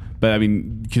 Yeah. But I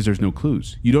mean, because there's no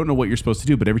clues. You don't know what you're supposed to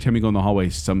do, but every time you go in the hallway,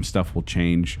 some stuff will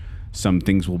change. Some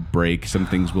things will break. Some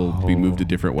things will be moved a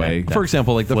different way. For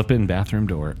example, like the Flipping bathroom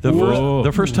door.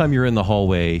 The first time you're in the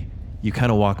hallway, you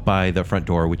kind of walk by the front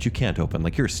door, which you can't open.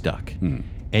 Like you're stuck.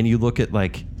 And you look at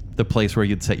like the place where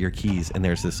you'd set your keys, and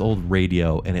there's this old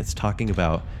radio, and it's talking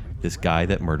about this guy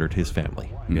that murdered his family.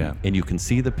 Yeah. And you can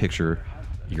see the picture.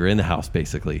 You're in the house,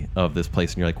 basically, of this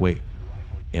place, and you're like, wait,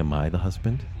 am I the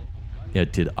husband? Yeah,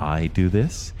 did I do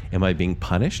this? Am I being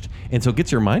punished? And so it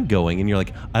gets your mind going, and you're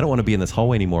like, I don't want to be in this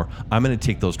hallway anymore. I'm going to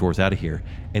take those doors out of here.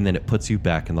 And then it puts you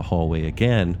back in the hallway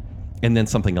again, and then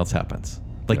something else happens.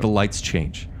 Like the lights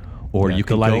change. Or you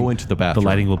can go into the bathroom. The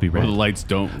lighting will be Or red. the lights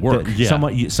don't work. Yeah.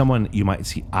 Someone you might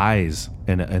see eyes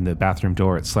in the bathroom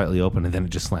door. It's slightly open, and then it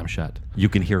just slams shut. You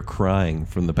can hear crying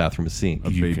from the bathroom sink. A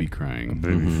baby crying.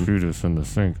 Baby fetus in the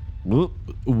sink.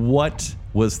 What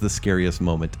was the scariest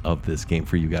moment of this game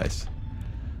for you guys?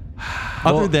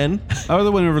 Other than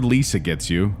Other whenever Lisa gets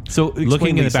you. so explain Looking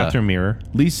in the Lisa. bathroom mirror.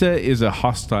 Lisa is a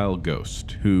hostile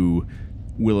ghost who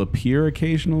will appear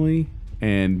occasionally,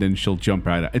 and then she'll jump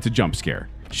right out. It's a jump scare.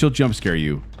 She'll jump scare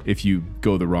you if you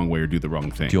go the wrong way or do the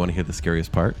wrong thing. Do you want to hear the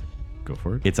scariest part? Go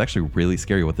for it. It's actually really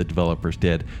scary what the developers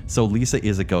did. So Lisa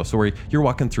is a ghost. So where you're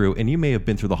walking through, and you may have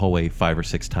been through the hallway 5 or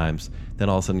 6 times. Then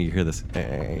all of a sudden you hear this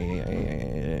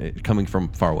coming from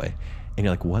far away. And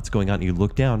you're like, what's going on? And you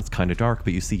look down, it's kind of dark,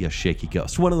 but you see a shaky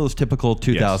ghost. One of those typical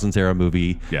 2000s era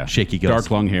movie shaky ghosts.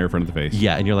 Dark long hair in front of the face.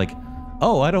 Yeah, and you're like,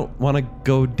 oh, I don't want to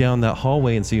go down that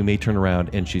hallway. And so you may turn around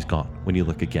and she's gone when you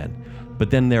look again.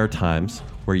 But then there are times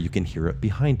where you can hear it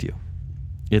behind you.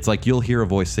 It's like you'll hear a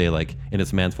voice say, like, in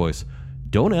its man's voice,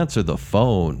 don't answer the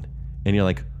phone. And you're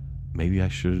like, maybe I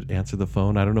should answer the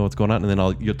phone. I don't know what's going on. And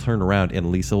then you'll turn around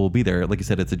and Lisa will be there. Like I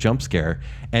said, it's a jump scare.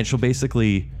 And she'll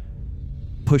basically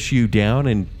push you down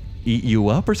and eat you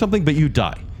up or something, but you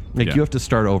die. Like you have to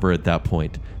start over at that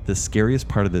point. The scariest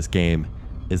part of this game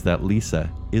is that Lisa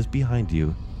is behind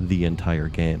you the entire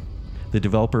game. The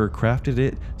developer crafted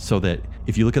it so that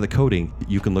if you look at the coding,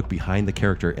 you can look behind the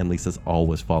character and Lisa's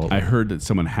always following. I heard that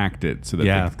someone hacked it so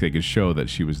that they could show that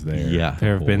she was there. Yeah.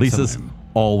 There have been Lisa's some-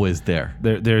 always there.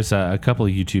 There's a couple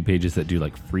of YouTube pages that do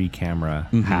like free camera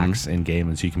hacks in game,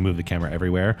 and so you can move the camera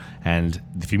everywhere. And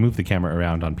if you move the camera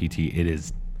around on PT, it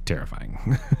is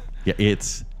terrifying. Yeah,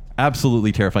 it's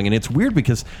absolutely terrifying. And it's weird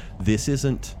because this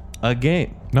isn't a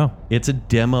game. No. It's a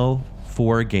demo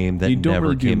for a game that You don't never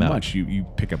really do came out. much. You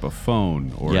pick up a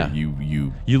phone or you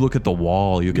You look at the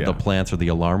wall, you look at the Yeah. plants or the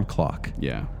alarm clock.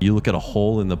 Yeah. You look at a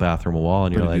hole in the bathroom wall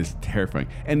and But you're it like, is terrifying.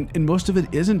 And most of it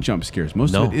isn't jump scares.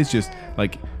 Most No. of it is just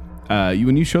like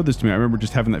when you showed this to me, I remember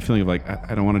just having that feeling of like,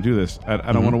 I don't want to do this.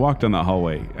 I don't want to walk down that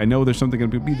hallway. I know there's something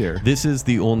going to be there. this is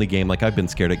the only game, like I've been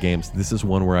scared at games. This is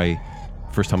one where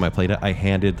first time I played it, I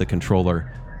handed the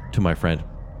controller to my friend.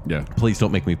 Yeah. Please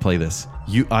don't make me play this.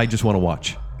 I just want to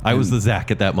watch. I was the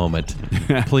Zach at that moment.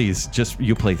 Please, just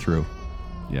you play through.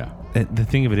 Yeah. And the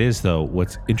thing of it is, though,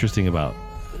 what's interesting about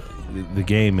the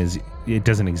game is it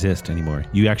doesn't exist anymore.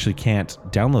 You actually can't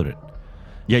download it.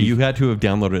 Yeah, you had to have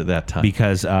downloaded it at that time.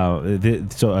 Because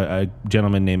a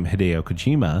gentleman named Hideo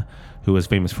Kojima, who was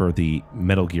famous for the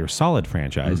Metal Gear Solid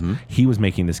franchise, he was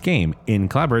making this game in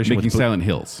collaboration Making with Silent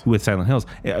Hills. with Silent Hills,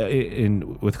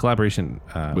 with collaboration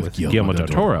with Guillermo del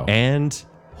Toro. And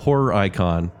horror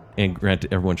icon, and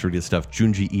granted, everyone should read his stuff,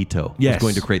 Junji Ito Yes. was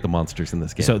going to create the monsters in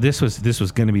this game. So this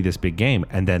was going to be this big game,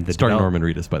 and then the Starring develop-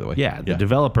 Norman Reedus, by the way. Yeah, the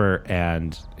developer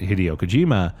and Hideo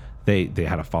Kojima, they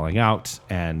had a falling out,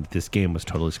 and this game was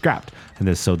totally scrapped. And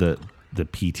the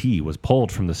PT was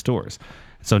pulled from the stores.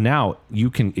 So now you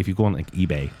can, if you go on like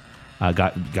eBay,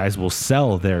 guys will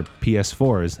sell their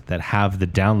PS4s that have the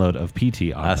download of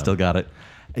PT on I them. still got it.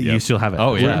 You still have it.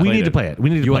 Oh, yeah. We Played need to it. play it. We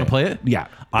need to. You want to play it? Yeah.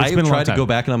 I've It's been a long tried to time. go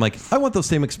back and I'm like, I want those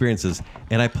same experiences.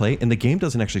 And I play, and the game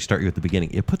doesn't actually start you at the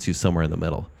beginning. It puts you somewhere in the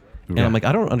middle. And I'm like,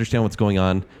 I don't understand what's going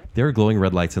on. There are glowing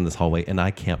red lights in this hallway, and I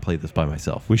can't play this by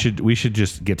myself. We should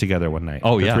just get together one night.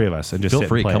 Oh, the yeah. three of us, and just Feel sit and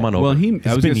free. play Come it. on over. Well, I was been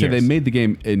going to say they years. made the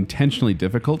game intentionally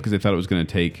difficult because they thought it was going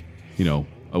to take,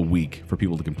 a week for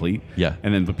people to complete. Yeah.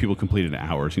 And then the people completed an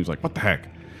hour. It seems like, what the heck?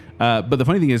 But the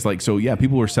funny thing is,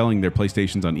 people were selling their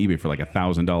PlayStations on eBay for like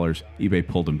 $1,000. eBay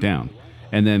pulled them down.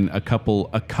 And then a couple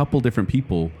different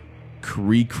people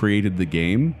recreated the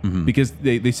game because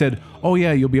they said, oh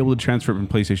yeah, you'll be able to transfer it from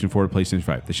PlayStation 4 to PlayStation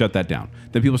 5. They shut that down.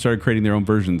 Then people started creating their own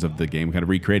versions of the game, kind of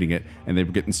recreating it, and they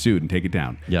were getting sued and take it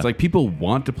down. Yeah. It's like people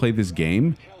want to play this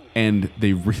game, and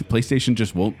PlayStation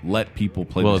just won't let people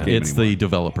play Well, this game it's anymore. the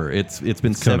developer. It's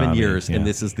been 7 Konami, years, yeah. and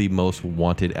this is the most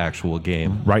wanted actual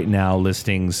game. Right now,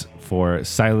 listings for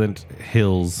Silent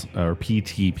Hills or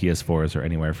PT PS4s are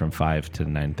anywhere from $500 to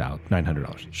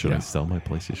 $900. Should I sell my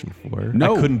PlayStation 4?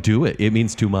 No. I couldn't do it. It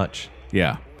means too much.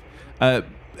 Yeah.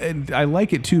 And I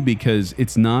like it too because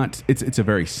it's a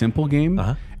very simple game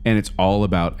and it's all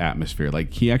about atmosphere.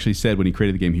 Like he actually said when he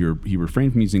created the game, he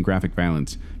refrained from using graphic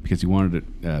violence because he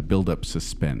wanted to build up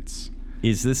suspense.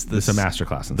 Is this It's a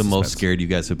masterclass in the most suspense. scared you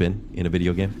guys have been in a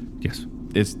video game? Yes.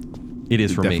 It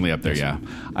is for definitely me. up there, yeah.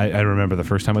 I remember the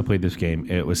first time I played this game,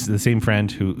 it was the same friend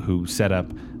who set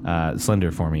up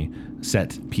Slender for me,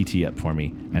 set PT up for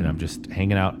me, and I'm just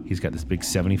hanging out. He's got this big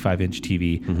 75-inch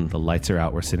TV. The lights are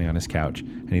out. We're sitting on his couch,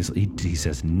 and he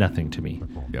says nothing to me.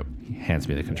 Yep. He hands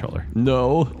me the controller.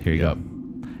 No. Here you go.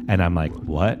 And I'm like,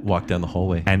 what? Walk down the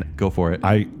hallway And go for it.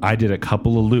 I did a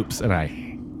couple of loops, and I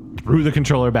threw the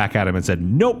controller back at him and said,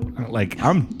 nope, like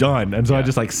I'm done. And so I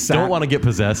just like sat. Don't want to get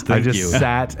possessed. I Thank just you.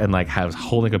 sat and like I was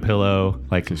holding a pillow,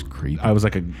 like Just creepy. I was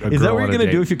like a Is girl that what you're on a gonna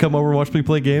date. do if you come over and watch me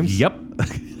play games? Yep.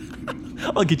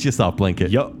 I'll get you a soft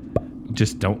blanket. Yep.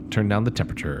 just don't turn down the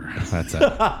temperature. That's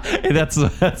a Hey, that's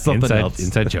something else.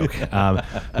 inside joke.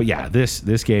 But yeah,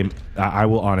 this game, I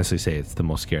will honestly say it's the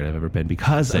most scared I've ever been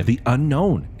because of the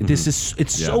unknown.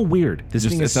 It's so weird. This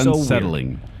thing is It's so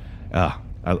unsettling. weird.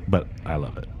 But I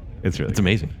love it. It's really It's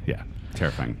amazing. Yeah.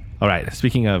 Terrifying. All right.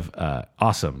 Speaking of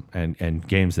awesome and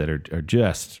games that are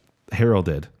just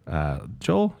heralded,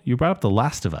 Joel, you brought up The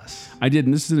Last of Us. I did,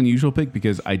 and this is an unusual pick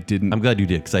because I I'm glad you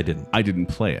did because I didn't. didn't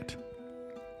play it.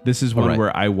 This is one right.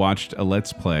 where I watched a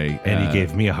Let's Play. And you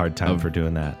gave me a hard time for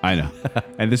doing that. I know.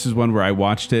 And this is one where I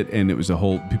watched it and it was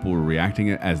people were reacting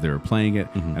it as they were playing it.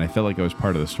 And I felt like I was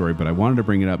part of the story, but I wanted to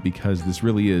bring it up because this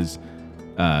really is,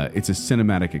 it's a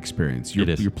cinematic experience. It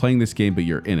is. You're playing this game, but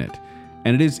you're in it.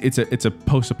 And it's a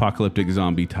post-apocalyptic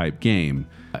zombie type game.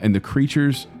 And the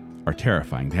creatures are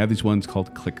terrifying. They have these ones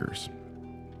called clickers.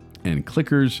 And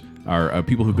clickers are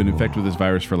people who've been infected with this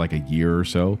virus for like a year or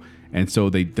so. And so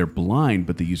they're blind,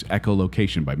 but they use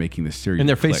echolocation by making this series And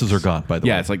their of clicks. faces are gone, by the way.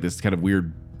 Yeah, it's like this kind of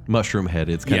weird. Mushroom head.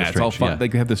 It's kind of It's strange. all fun. Yeah.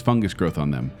 They have this fungus growth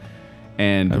on them.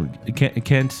 And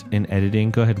Kent, in editing,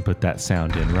 go ahead and put that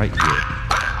sound in right here.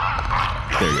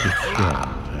 there you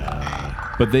go.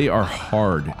 But they are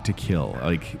hard to kill.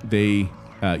 Like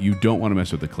you don't want to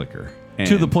mess with the clicker. And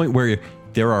To the point where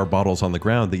there are bottles on the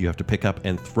ground that you have to pick up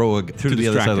and throw through the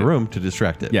other distract side of the it. room to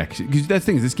distract it. Yeah, because that's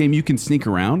the thing. Is this game you can sneak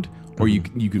around or you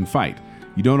can fight.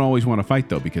 You don't always want to fight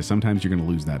though because sometimes you're going to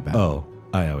lose that battle.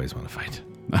 Oh, I always want to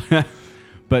fight.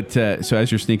 But so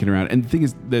as you're sneaking around, and the thing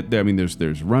is that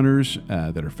there's runners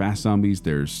that are fast zombies.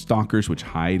 There's stalkers which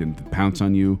hide and pounce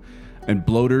on you, and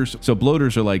bloaters. So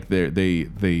bloaters are like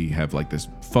they have like this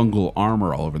fungal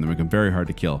armor all over them, make them very hard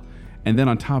to kill. And then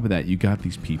on top of that, you got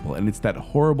these people, and it's that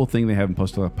horrible thing they have in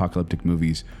post-apocalyptic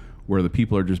movies where the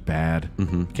people are just bad,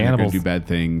 Cannibals. do bad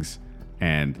things.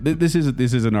 And this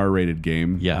is an R-rated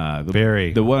game. Yeah,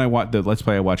 very. The one the Let's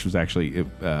Play I watched was actually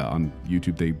on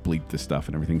YouTube. They bleeped the stuff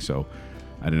and everything, so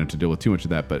I didn't have to deal with too much of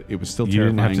that. But it was still You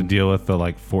terrifying. didn't have to deal with the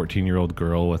 14-year-old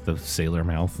girl with the sailor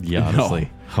mouth. Yeah, honestly.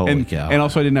 Holy cow. And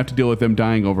also, I didn't have to deal with them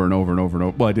dying over and over and over and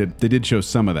over. Well, I did. They did show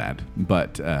some of that,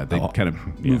 but they kind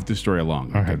of moved the story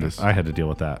along. I had to deal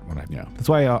with that when Yeah. That's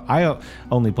why I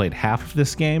only played half of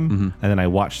this game and then I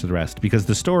watched the rest because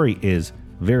the story is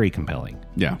very compelling.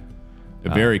 Yeah,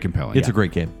 very compelling. It's a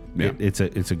great game. Yeah. It's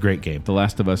a great game. The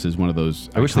Last of Us is one of those.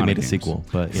 I wish they iconic made a games. sequel,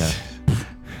 but yeah.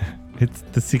 It's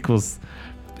the sequels.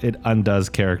 It undoes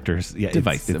characters. Yeah,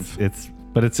 Divisive.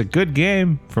 But it's a good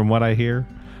game from what I hear.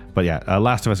 But yeah,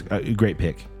 Last of Us, great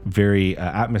pick. Very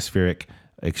atmospheric,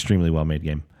 extremely well made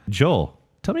game. Joel,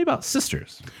 tell me about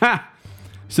Sisters.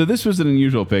 So this was an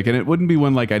unusual pick, and it wouldn't be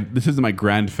one like this isn't my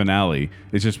grand finale.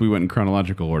 It's just we went in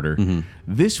chronological order.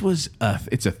 This was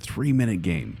it's a 3-minute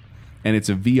game, and it's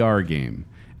a VR game.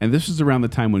 And this was around the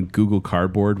time when Google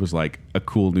Cardboard was like a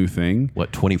cool new thing.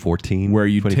 What, 2014? Where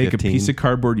you take a 2015? piece of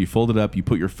cardboard, you fold it up, you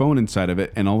put your phone inside of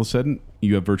it, and all of a sudden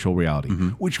you have virtual reality,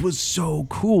 which was so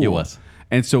cool. It was.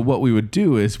 And so what we would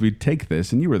do is we'd take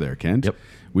this, and you were there, Kent. Yep.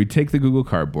 We'd take the Google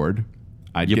Cardboard.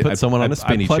 You put someone on a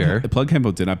spinny chair. I plug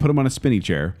headphones in. I put them on a spinny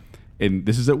chair, and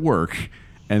this is at work.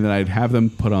 And then I'd have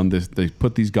them put on this. They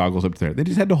put these goggles up there. They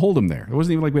just had to hold them there. It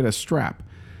wasn't even like we had a strap.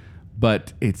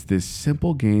 But it's this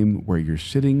simple game where you're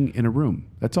sitting in a room.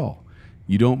 That's all.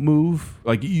 You don't move.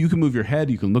 Like you can move your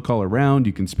head. You can look all around.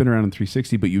 You can spin around in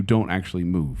 360, but you don't actually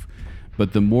move.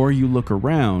 But the more you look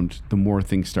around, the more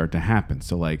things start to happen.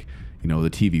 So like, the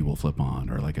TV will flip on,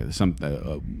 or like a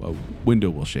window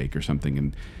will shake or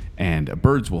something, and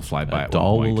birds will fly by. A at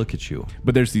doll one point. will look at you.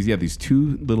 But there's these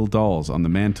two little dolls on the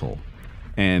mantle,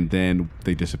 and then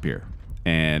they disappear.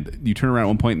 And you turn around at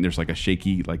one point, and there's like a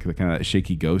shaky, like the kind of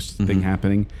shaky ghost thing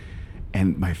happening.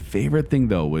 And my favorite thing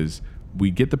though was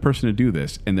we'd get the person to do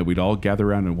this, and then we'd all gather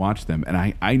around and watch them.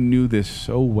 And I knew this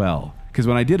so well because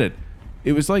when I did it,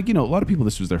 it was like, a lot of people,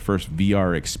 this was their first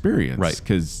VR experience. Right.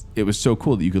 Because it was so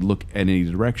cool that you could look in any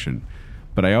direction.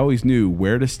 But I always knew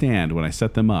where to stand when I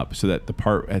set them up so that the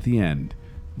part at the end,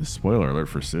 the spoiler alert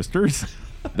for Sisters,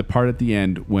 the part at the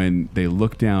end when they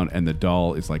look down and the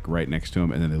doll is like right next to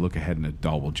them, and then they look ahead and the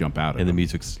doll will jump out. And the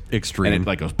music's and extreme. it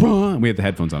like goes, "Bah!" and we had the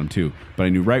headphones on them too. But I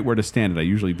knew right where to stand, and I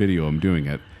usually video them doing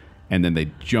it. And then they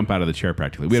jump out of the chair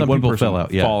practically. We Some had one people person fell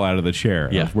out, yeah. fall out of the chair.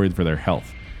 I Yeah. was worried for their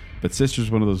health. But Sisters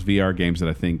was one of those VR games that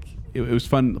I think it was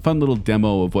fun little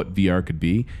demo of what VR could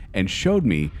be, and showed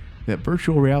me that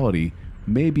virtual reality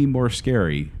may be more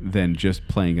scary than just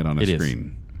playing it on a It is.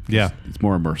 screen. Yeah. It's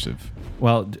more immersive.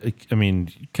 Well, I mean,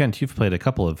 Kent, you've played a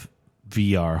couple of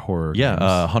VR horror yeah,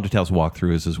 games. Haunted House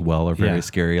walkthroughs as well are very Yeah.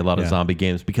 scary. A lot of Yeah. zombie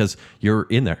games because you're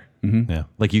in there. Yeah.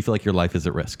 Like you feel like your life is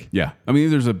at risk. Yeah, I mean,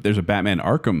 there's a Batman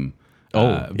Arkham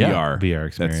VR. VR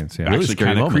experience, That's yeah. Really actually scary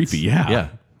kind of moments. creepy. Yeah. Yeah.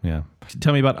 Yeah.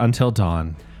 Tell me about Until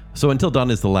Dawn. So Until Dawn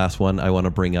is the last one I want to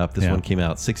bring up. This Yeah. one came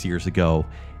out 6 years ago,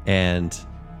 and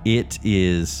it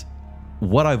is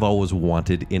what I've always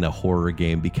wanted in a horror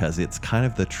game because it's kind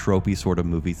of the tropey sort of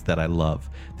movies that I love.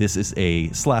 This is a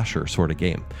slasher sort of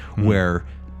game where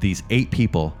these 8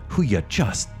 people who you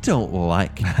just don't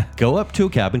like go up to a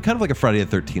cabin, kind of like a Friday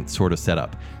the 13th sort of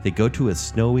setup. They go to a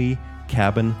snowy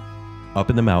cabin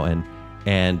up in the mountain,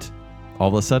 and all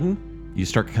of a sudden you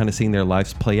start kind of seeing their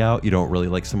lives play out. You don't really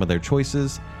like some of their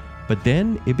choices, but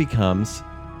then it becomes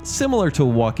similar to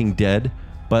Walking Dead,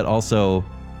 but also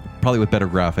probably with better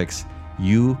graphics.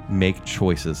 You make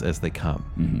choices as they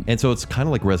come. And so it's kind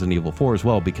of like Resident Evil 4 as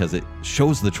well, because it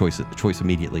shows the choice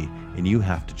immediately, and you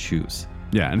have to choose.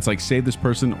 Yeah, and it's like save this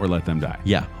person or let them die.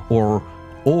 Yeah, or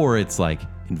it's like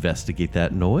investigate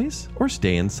that noise or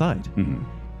stay inside.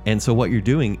 And so what you're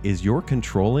doing is you're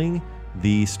controlling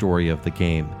the story of the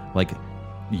game. Like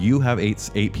you have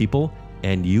eight people,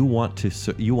 and you want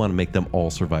to make them all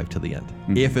survive to the end,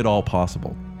 if at all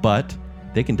possible. But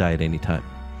they can die at any time.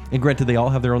 And granted, they all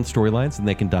have their own storylines, and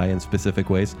they can die in specific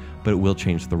ways, but it will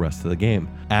change the rest of the game.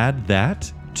 Add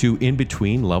that to in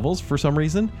between levels for some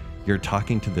reason. You're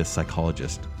talking to this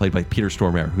psychologist played by Peter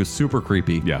Stormare, who's super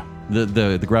creepy. Yeah. The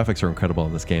graphics are incredible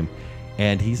in this game,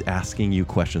 and he's asking you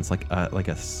questions like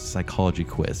a psychology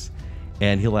quiz,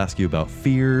 and he'll ask you about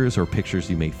fears or pictures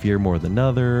you may fear more than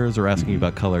others, or asking you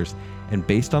about colors. And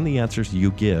based on the answers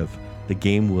you give, the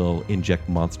game will inject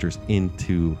monsters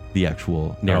into the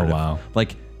actual narrative. Oh, wow.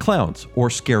 Like clowns or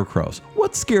scarecrows.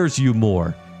 What scares you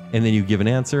more? And then you give an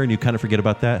answer, and you kind of forget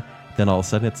about that. Then all of a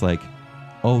sudden it's like,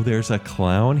 oh, there's a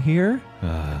clown here?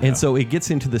 And so it gets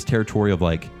into this territory of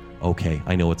like, okay,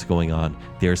 I know what's going on.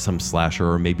 There's some slasher,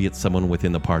 or maybe it's someone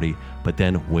within the party. But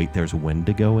then, wait, there's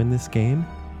Wendigo in this game?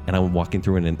 And I'm walking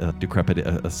through a decrepit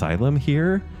asylum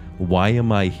here? Why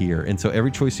am I here? And so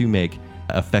every choice you make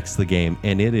affects the game,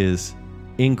 and it is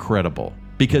incredible.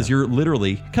 Because you're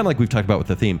literally, kind of like we've talked about with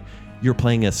the theme, you're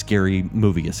playing a scary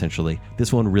movie, essentially.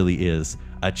 This one really is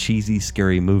a cheesy,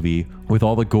 scary movie with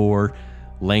all the gore,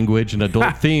 language, and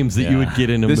adult themes that you would get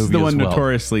in a This movie is the one as well.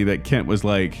 notoriously that Kent was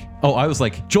like, Oh, I was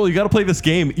like, Joel, you got to play this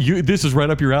game. This is right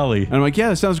up your alley. and I'm like, yeah,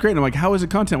 that sounds great. And I'm like, how is it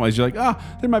content-wise? You're like,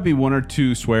 there might be 1 or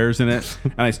 2 swears in it.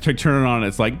 And I turn it on, and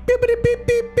it's like, beep, beep, beep,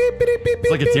 beep, beep, beep, beep,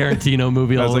 It's like a Tarantino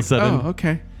movie I all was of a like, sudden. oh,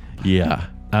 okay. Yeah.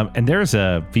 And there's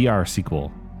a VR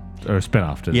sequel or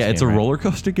spinoff to this Yeah, it's a game, right? roller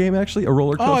coaster game, actually. A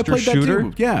roller Oh, I coaster played that shooter.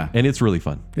 too. Yeah. And it's really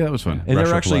fun. Yeah, that was fun. And Rush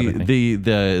they're of actually, Blood,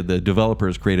 I the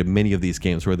developers created many of these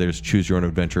games where there's choose your own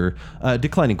adventure,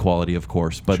 declining quality, of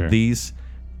course, but Sure. these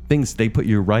things, they put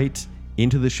you right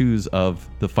into the shoes of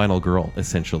the final girl,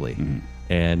 essentially,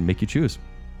 and make you choose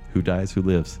who dies, who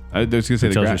lives. I was going to say,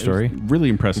 Who tells your story? Really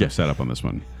impressive setup on this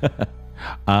one.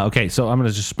 Okay, so I'm going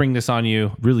to just spring this on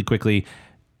you really quickly.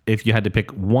 If you had to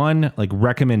pick one like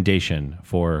recommendation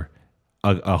for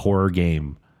a horror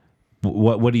game,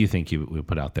 what do you think you would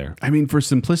put out there? I mean, for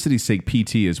simplicity's sake,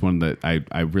 PT is one that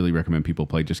I really recommend people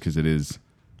play just because it is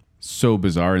so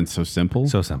bizarre and so simple.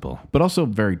 So simple. But also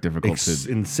very difficult It's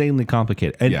to... insanely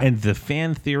complicated, and Yeah. and the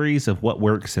fan theories of what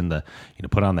works, and the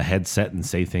put on the headset and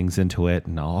say things into it,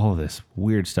 and all of this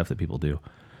weird stuff that people do.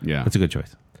 Yeah. It's a good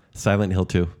choice. Silent Hill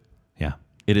 2. Yeah,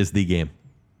 It is the game.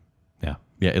 yeah.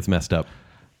 Yeah, it's messed up.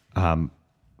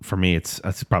 For me, it's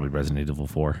probably Resident Evil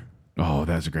 4. Oh,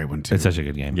 that's a great one, too. It's such a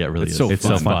good game. Yeah, it really It's is. so It's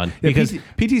fun. so fun. Yeah, Because-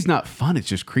 PT's not fun. It's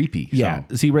just creepy. Yeah.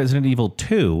 So. See, Resident Evil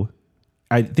 2,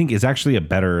 I think, is actually a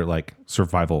better like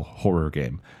survival horror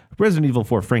game. Resident Evil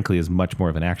 4, frankly, is much more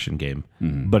of an action game,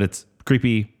 but it's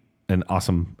creepy and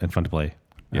awesome and fun to play.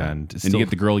 Yeah. And, And you get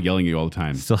the girl yelling at you all the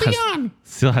time.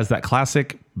 still has that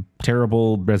classic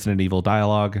terrible Resident Evil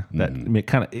dialogue that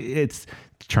kind of it's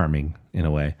charming in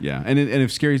a way. Yeah. And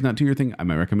if scary's not too your thing, I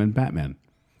might recommend Batman.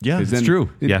 Yeah, 'Cause it's then true.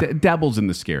 It Yeah. dabbles in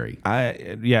the scary.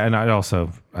 And I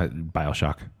also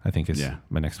BioShock, I think, is Yeah.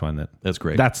 my next one. That's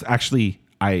great. That's actually,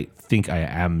 I think I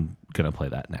am gonna play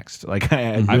that next. Like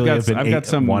I I've really have been got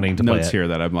some wanting to notes play it. here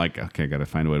that I'm like, okay, I got to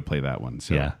find a way to play that one.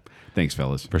 So Yeah. thanks,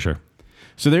 fellas. For sure.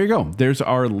 So there you go. There's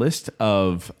our list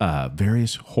of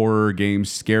various horror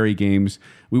games, scary games.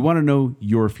 We want to know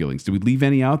your feelings. Did we leave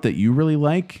any out that you really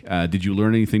like? Did you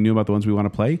learn anything new about the ones we want to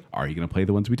play? Are you going to play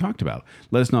the ones we talked about?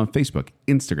 Let us know on Facebook,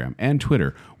 Instagram, and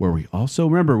Twitter, where we also,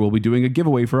 remember, we'll be doing a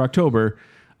giveaway for October.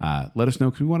 Let us know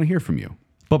because we want to hear from you.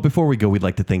 But before we go, we'd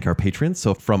like to thank our patrons.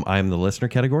 So from I'm the Listener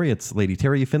category, it's Lady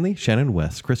Terry Finley, Shannon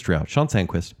West, Chris Trout, Sean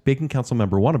Sandquist, Bacon Council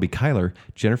member Wannabe Kyler,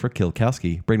 Jennifer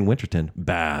Kilkowski, Braden Winterton,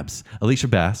 Babs, Alicia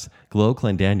Bass, Glow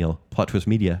Clendaniel, Plot Twist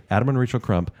Media, Adam and Rachel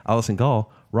Crump, Allison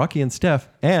Gall, Rocky and Steph,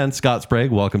 and Scott Sprague.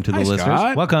 Welcome to the Hi, listeners.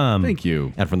 Scott. Welcome. Thank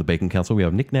you. And from the Bacon Council, we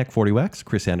have Nick Nack 40 Wax,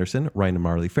 Chris Anderson, Ryan and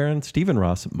Marley Farron, Stephen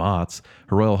Ross, Motts,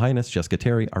 Her Royal Highness Jessica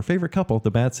Terry, our favorite couple,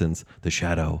 the Badsons, the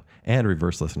Shadow, and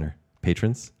Reverse Listener.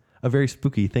 Patrons, a very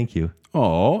spooky thank you.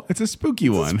 Oh, it's a spooky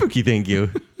one. Spooky thank you.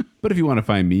 But if you want to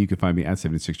find me, you can find me at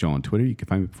 76Joel on Twitter. You can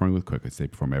find me performing with Quickwits. They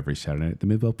perform every Saturday night at the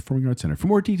Midvale Performing Arts Center. For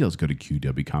more details, go to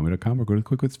qwcomedy.com or go to the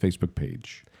Quickwits Facebook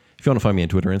page. If you want to find me on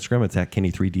Twitter or Instagram, it's at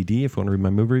Kenny3DD. If you want to read my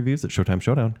movie reviews, it's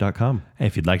ShowtimeShowdown.com.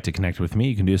 If you'd like to connect with me,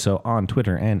 you can do so on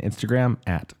Twitter and Instagram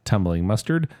at Tumbling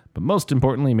Mustard. But most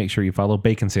importantly, make sure you follow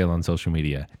Bacon Sale on social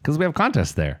media because we have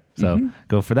contests there. So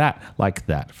go for that, like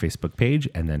that Facebook page,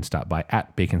 and then stop by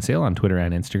at Bacon Sale on Twitter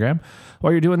and Instagram.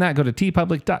 While you're doing that, go to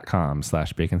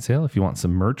tpublic.com/Bacon Sale if you want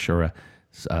some merch or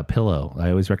a pillow. I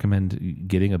always recommend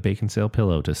getting a Bacon Sale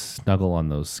pillow to snuggle on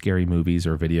those scary movies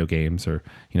or video games, or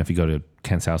if you go to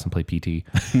Kent's house and play PT,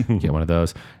 get one of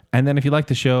those. And then if you like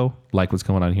the show, like what's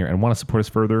going on here, and want to support us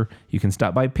further, you can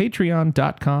stop by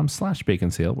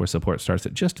patreon.com/Bacon Sale, where support starts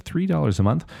at just $3 a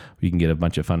month. You can get a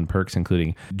bunch of fun perks,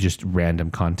 including just random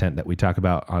content that we talk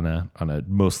about on a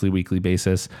mostly weekly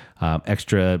basis,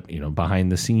 extra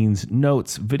behind the scenes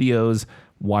notes, videos,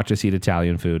 watch us eat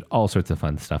Italian food, all sorts of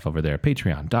fun stuff over there.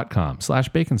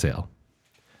 Patreon.com/Bacon Sale.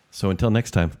 So until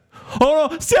next time. Oh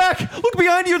no, Zach! Look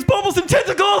behind you, it's bubbles and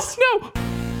tentacles! No!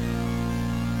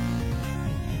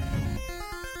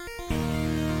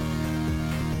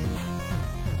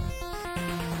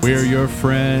 We're your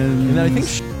friends. And then I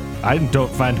think I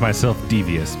don't find myself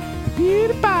devious.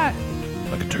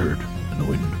 like a turd in the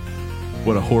wind.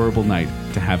 What a horrible night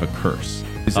to have a curse.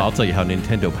 I'll tell you how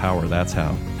Nintendo Power, that's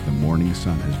how. The morning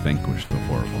sun has vanquished the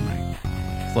horrible night.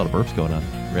 There's a lot of burps going on.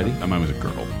 Ready? Mine was a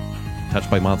girl. Touched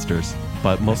by monsters.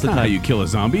 But most of the Not how time... you kill a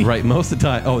zombie. Right, most of the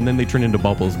time... Oh, and then they turn into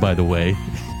bubbles, by the way.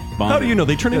 How do you know?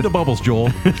 They turn into bubbles,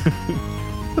 Joel.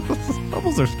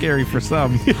 Bubbles are scary for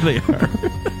some. They are.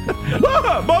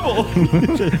 Bubble!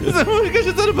 Because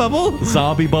it's not a bubble.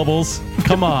 Zombie bubbles.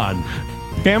 Come on.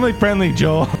 Family friendly,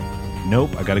 Joel.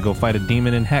 Nope, I gotta go fight a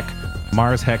demon in heck.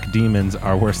 Mars heck demons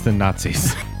are worse than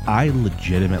Nazis. I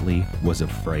legitimately was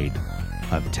afraid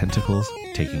of tentacles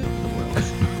taking over the world.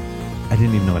 I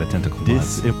didn't even know what a tentacle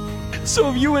was. So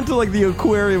if you went to like the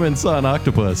aquarium and saw an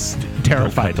octopus,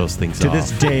 Terrified. don't cut those things To off.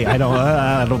 this day, I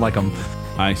don't like them.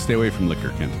 I stay away from liquor,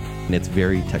 Kent. And it's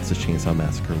very Texas Chainsaw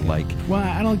Massacre like. Well,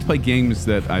 I don't like to play games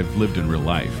that I've lived in real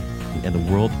life. And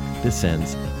the world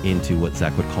descends into what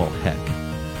Zach would call heck.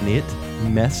 And it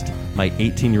messed my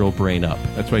 18-year-old brain up.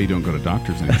 That's why you don't go to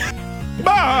doctors anymore.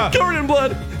 Covered in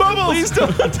blood. Bubbles. Please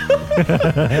don't.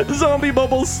 Zombie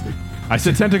bubbles. I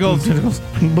said tentacles.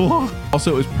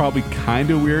 Also, it was probably kind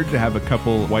of weird to have a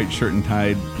couple white shirt and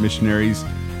tied missionaries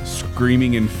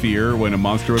screaming in fear when a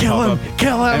monster would pop up.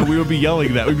 Kill him. And we would be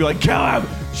yelling that. We'd be like, kill him!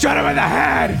 Shoot him in the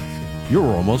head!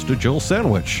 You're almost a Joel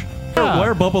sandwich. Why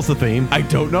are bubbles the theme? I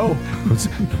don't know.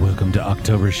 Welcome to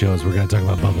October shows. We're gonna talk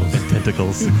about bubbles.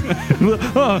 Tentacles.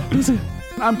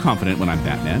 I'm confident when I'm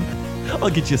Batman. I'll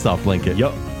get you a soft blanket.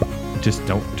 Yup. Just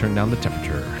don't turn down the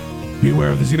temperature. Beware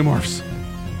of the xenomorphs.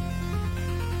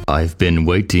 I've been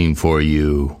waiting for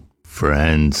you,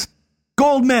 friends.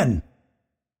 Goldman!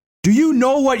 Do you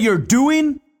know what you're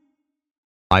doing?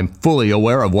 I'm fully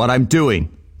aware of what I'm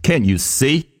doing. Can't you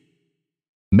see?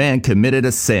 Man committed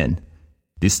a sin,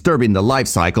 disturbing the life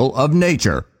cycle of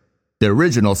nature. The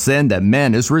original sin that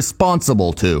man is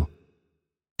responsible to.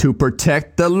 To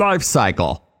protect the life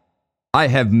cycle, I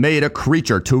have made a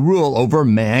creature to rule over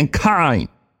mankind.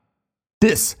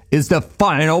 This is the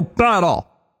final battle.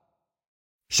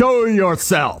 Show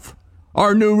yourself,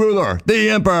 our new ruler,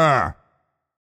 the Emperor.